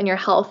yourself and your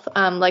health,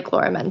 like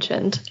Laura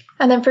mentioned.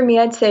 And then for me,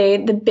 I'd say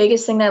the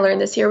biggest thing I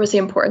learned this year was the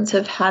importance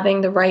of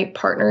having the right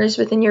partners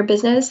within your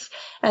business,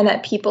 and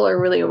that people are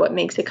really what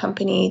makes a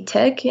company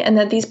tick, and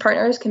that these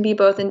partners can be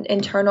both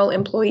internal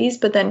employees,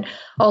 but then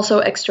also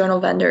external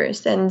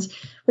vendors. And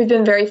we've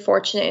been very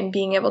fortunate in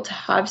being able to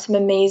have some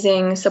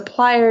amazing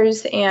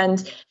suppliers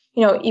and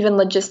even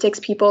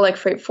logistics people like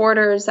freight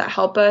forwarders that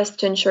help us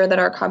to ensure that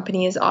our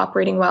company is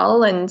operating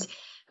well, and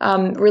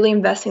really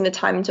investing the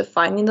time into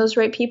finding those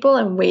right people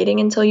and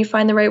waiting until you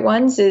find the right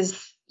ones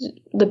is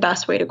the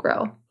best way to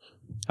grow.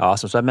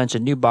 Awesome. So I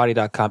mentioned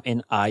newbody.com,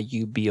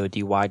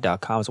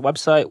 NIUBODY.com is a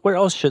website. Where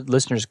else should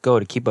listeners go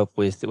to keep up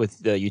with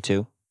you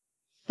two?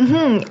 So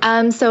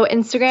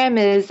Instagram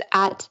is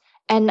at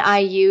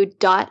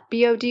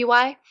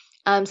NIU.BODY.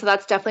 So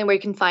that's definitely where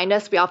you can find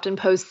us. We often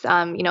post,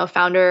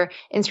 founder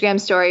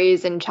Instagram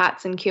stories and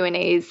chats and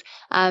Q&As.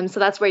 So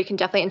that's where you can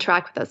definitely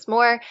interact with us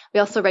more. We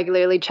also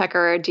regularly check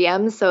our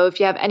DMs. So if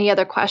you have any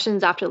other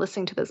questions after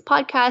listening to this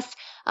podcast,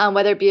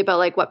 whether it be about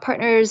like what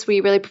partners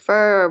we really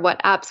prefer or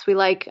what apps we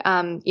like,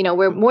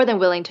 we're more than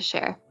willing to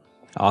share.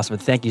 Awesome.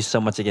 Thank you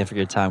so much again for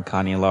your time,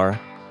 Connie and Laura.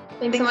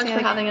 Thanks so much for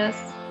having us.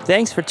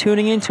 Thanks for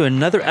tuning in to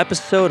another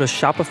episode of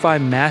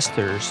Shopify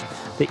Masters,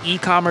 the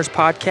e-commerce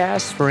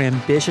podcast for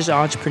ambitious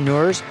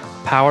entrepreneurs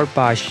powered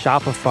by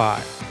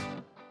Shopify.